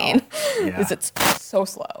insane, is it's so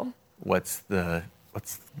slow. What's the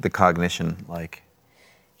cognition like?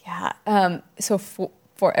 Yeah. So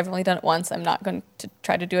I've only done it once. I'm not going to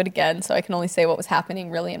try to do it again. So I can only say what was happening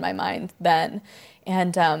really in my mind then.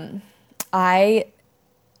 And when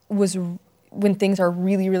things are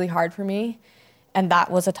really, really hard for me, and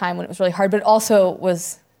that was a time when it was really hard, but it also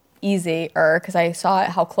was easier because I saw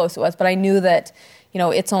how close it was. But I knew that,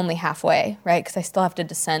 it's only halfway, right? Because I still have to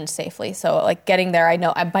descend safely. So like getting there, I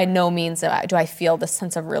know by no means do I feel this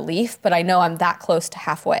sense of relief, but I know I'm that close to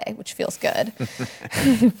halfway, which feels good,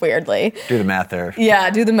 weirdly. Do the math there. Yeah,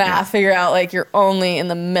 do the math. Yeah. Figure out like you're only in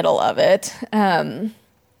the middle of it. When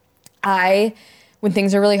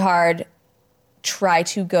things are really hard, try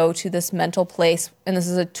to go to this mental place, and this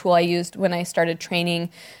is a tool I used when I started training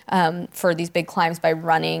for these big climbs by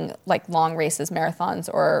running like long races, marathons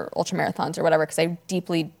or ultra marathons or whatever, because I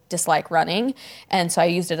deeply dislike running, and so I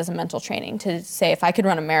used it as a mental training to say if I could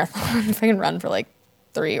run a marathon, if I can run for like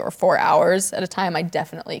 3 or 4 hours at a time, I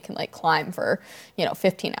definitely can like climb for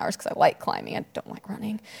 15 hours because I like climbing. I don't like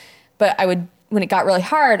running, but when it got really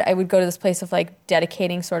hard, I would go to this place of like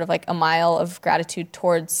dedicating sort of like a mile of gratitude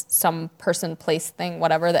towards some person, place, thing,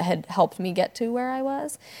 whatever that had helped me get to where I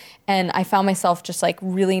was. And I found myself just like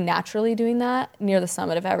really naturally doing that near the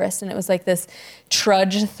summit of Everest. And it was like this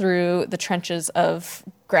trudge through the trenches of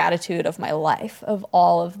gratitude of my life, of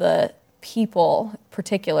all of the people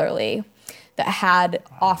particularly that had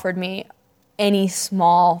offered me any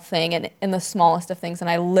small thing and the smallest of things. And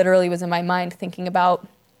I literally was in my mind thinking about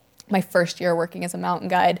my first year working as a mountain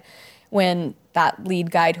guide, when that lead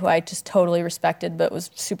guide, who I just totally respected but was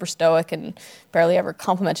super stoic and barely ever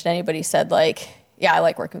complimented anybody, said like, yeah, I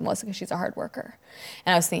like working with Melissa because she's a hard worker.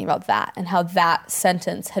 And I was thinking about that and how that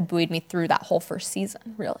sentence had buoyed me through that whole first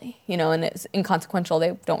season, really, and it's inconsequential.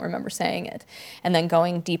 They don't remember saying it. And then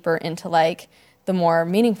going deeper into like the more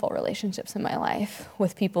meaningful relationships in my life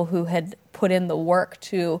with people who had put in the work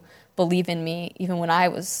to believe in me even when I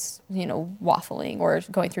was, waffling or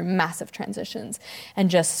going through massive transitions, and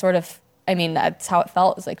just sort of, that's how it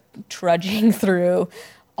felt. It was like trudging through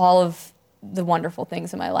all of the wonderful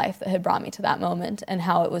things in my life that had brought me to that moment, and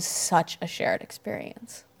how it was such a shared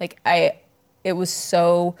experience. Like it was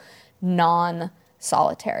so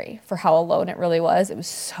non-solitary for how alone it really was. It was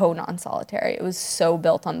so non-solitary. It was so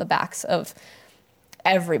built on the backs of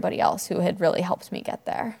everybody else who had really helped me get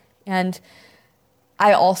there. And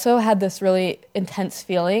I also had this really intense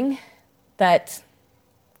feeling that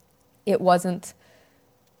it wasn't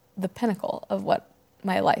the pinnacle of what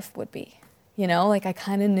my life would be. Like I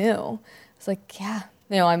kind of knew. It's like, yeah,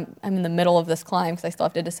 I'm in the middle of this climb because I still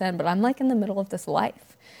have to descend, but I'm like in the middle of this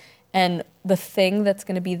life. And the thing that's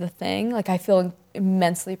going to be the thing, like I feel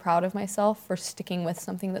immensely proud of myself for sticking with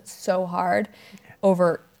something that's so hard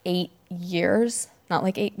over 8 years, not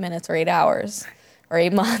like 8 minutes or 8 hours. Or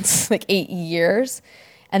 8 months, like 8 years,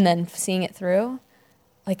 and then seeing it through,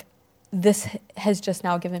 like this has just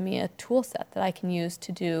now given me a tool set that I can use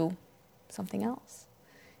to do something else.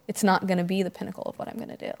 It's not going to be the pinnacle of what I'm going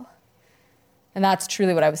to do. And that's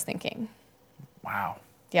truly what I was thinking. Wow.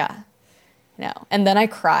 Yeah. And then I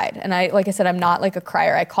cried. And like I said, I'm not like a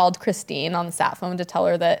crier. I called Christine on the sat phone to tell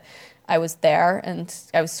her that I was there, and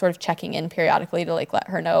I was sort of checking in periodically to like let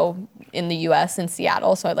her know in the U.S. in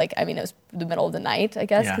Seattle. So it was the middle of the night, I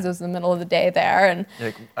guess, because it was the middle of the day there, and You're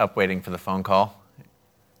like up waiting for the phone call.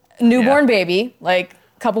 Newborn baby, like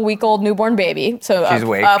couple-week-old newborn baby. So she's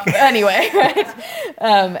awake. Up anyway, right?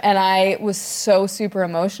 And I was so super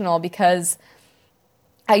emotional because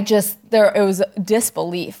it was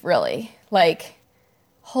disbelief, really, like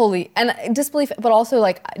and disbelief, but also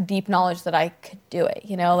like deep knowledge that I could do it.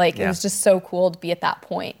 It was just so cool to be at that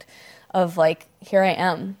point of like, here I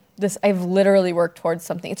am. I've literally worked towards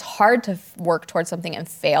something. It's hard to work towards something and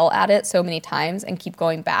fail at it so many times and keep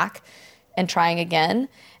going back and trying again.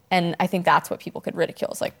 And I think that's what people could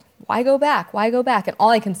ridicule. It's like, why go back? Why go back? And all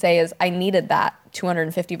I can say is I needed that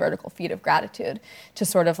 250 vertical feet of gratitude to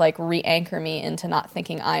sort of like re-anchor me into not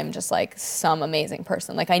thinking I'm just like some amazing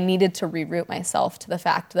person. Like I needed to reroute myself to the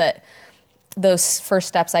fact that those first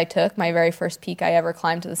steps I took, my very first peak I ever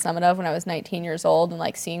climbed to the summit of when I was 19 years old and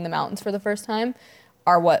like seeing the mountains for the first time,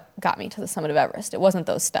 are what got me to the summit of Everest. It wasn't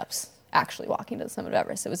those steps actually walking to the summit of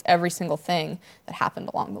Everest. It was every single thing that happened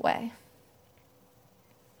along the way.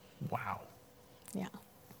 Wow. Yeah.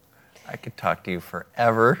 I could talk to you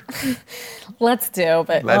forever. Let's do,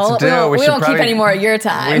 but we won't keep any more of your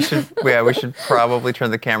time. We should probably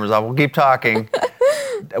turn the cameras off. We'll keep talking.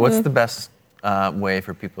 What's the best way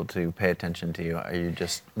for people to pay attention to you? Are you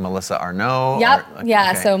just Melissa Arnot? Yep.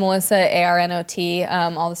 Okay. So Melissa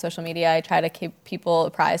Arnot, all the social media. I try to keep people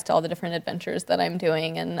apprised to all the different adventures that I'm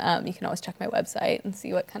doing, and you can always check my website and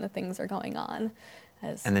see what kind of things are going on.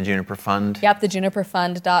 And the Juniper Fund? Yep, the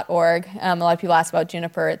juniperfund.org. A lot of people ask about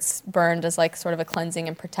Juniper. It's burned as like sort of a cleansing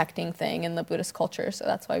and protecting thing in the Buddhist culture, so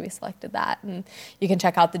that's why we selected that. And you can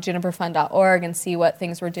check out the juniperfund.org and see what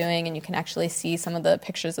things we're doing, and you can actually see some of the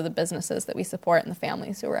pictures of the businesses that we support and the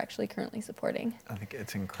families who we're actually currently supporting. I think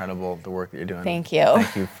it's incredible, the work that you're doing. Thank you.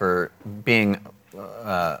 Thank you for being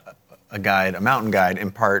a guide, a mountain guide, in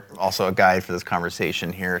part also a guide for this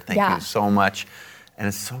conversation here. Thank you so much. And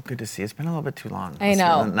it's so good to see. It's been a little bit too long. I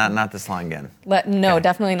know. Not this long again.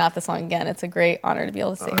 Definitely not this long again. It's a great honor to be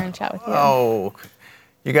able to sit here and chat with you. Oh,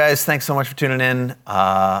 you guys, thanks so much for tuning in.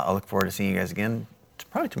 I'll look forward to seeing you guys again,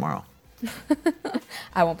 probably tomorrow.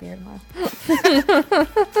 I won't be here tomorrow.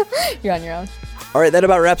 You're on your own. All right, that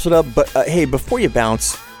about wraps it up. But hey, before you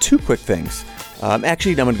bounce, two quick things.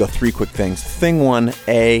 Actually, I'm going to go three quick things. Thing one,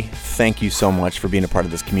 thank you so much for being a part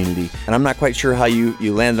of this community. And I'm not quite sure how you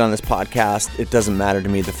landed on this podcast. It doesn't matter to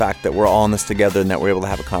me. The fact that we're all in this together and that we're able to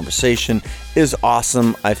have a conversation is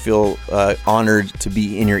awesome. I feel honored to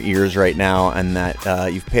be in your ears right now, and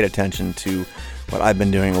that you've paid attention to what I've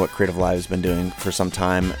been doing, what CreativeLive has been doing for some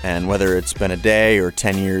time. And whether it's been a day or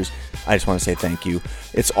 10 years, I just want to say thank you.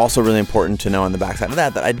 It's also really important to know on the backside of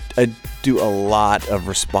that I do a lot of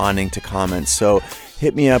responding to comments. So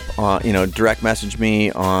hit me up, direct message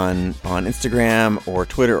me on Instagram or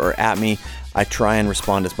Twitter or at me. I try and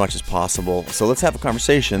respond as much as possible. So let's have a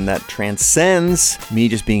conversation that transcends me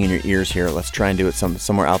just being in your ears here. Let's try and do it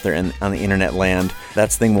somewhere out there on the internet land.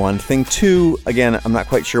 That's thing one. Thing two, again, I'm not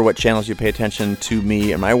quite sure what channels you pay attention to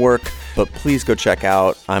me and my work, but please go check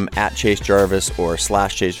out. I'm at Chase Jarvis or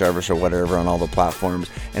 /Chase Jarvis or whatever on all the platforms.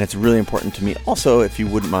 And it's really important to me also, if you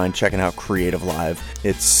wouldn't mind checking out CreativeLive.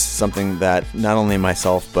 It's something that not only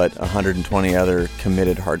myself, but 120 other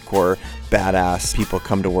committed hardcore badass people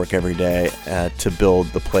come to work every day to build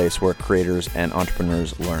the place where creators and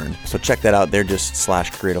entrepreneurs learn. So check that out. They're just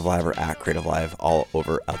 /CreativeLive or at CreativeLive all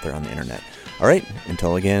over out there on the internet. All right,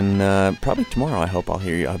 until again, probably tomorrow. I hope I'll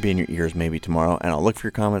hear you. I'll be in your ears maybe tomorrow, and I'll look for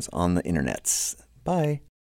your comments on the internets. Bye.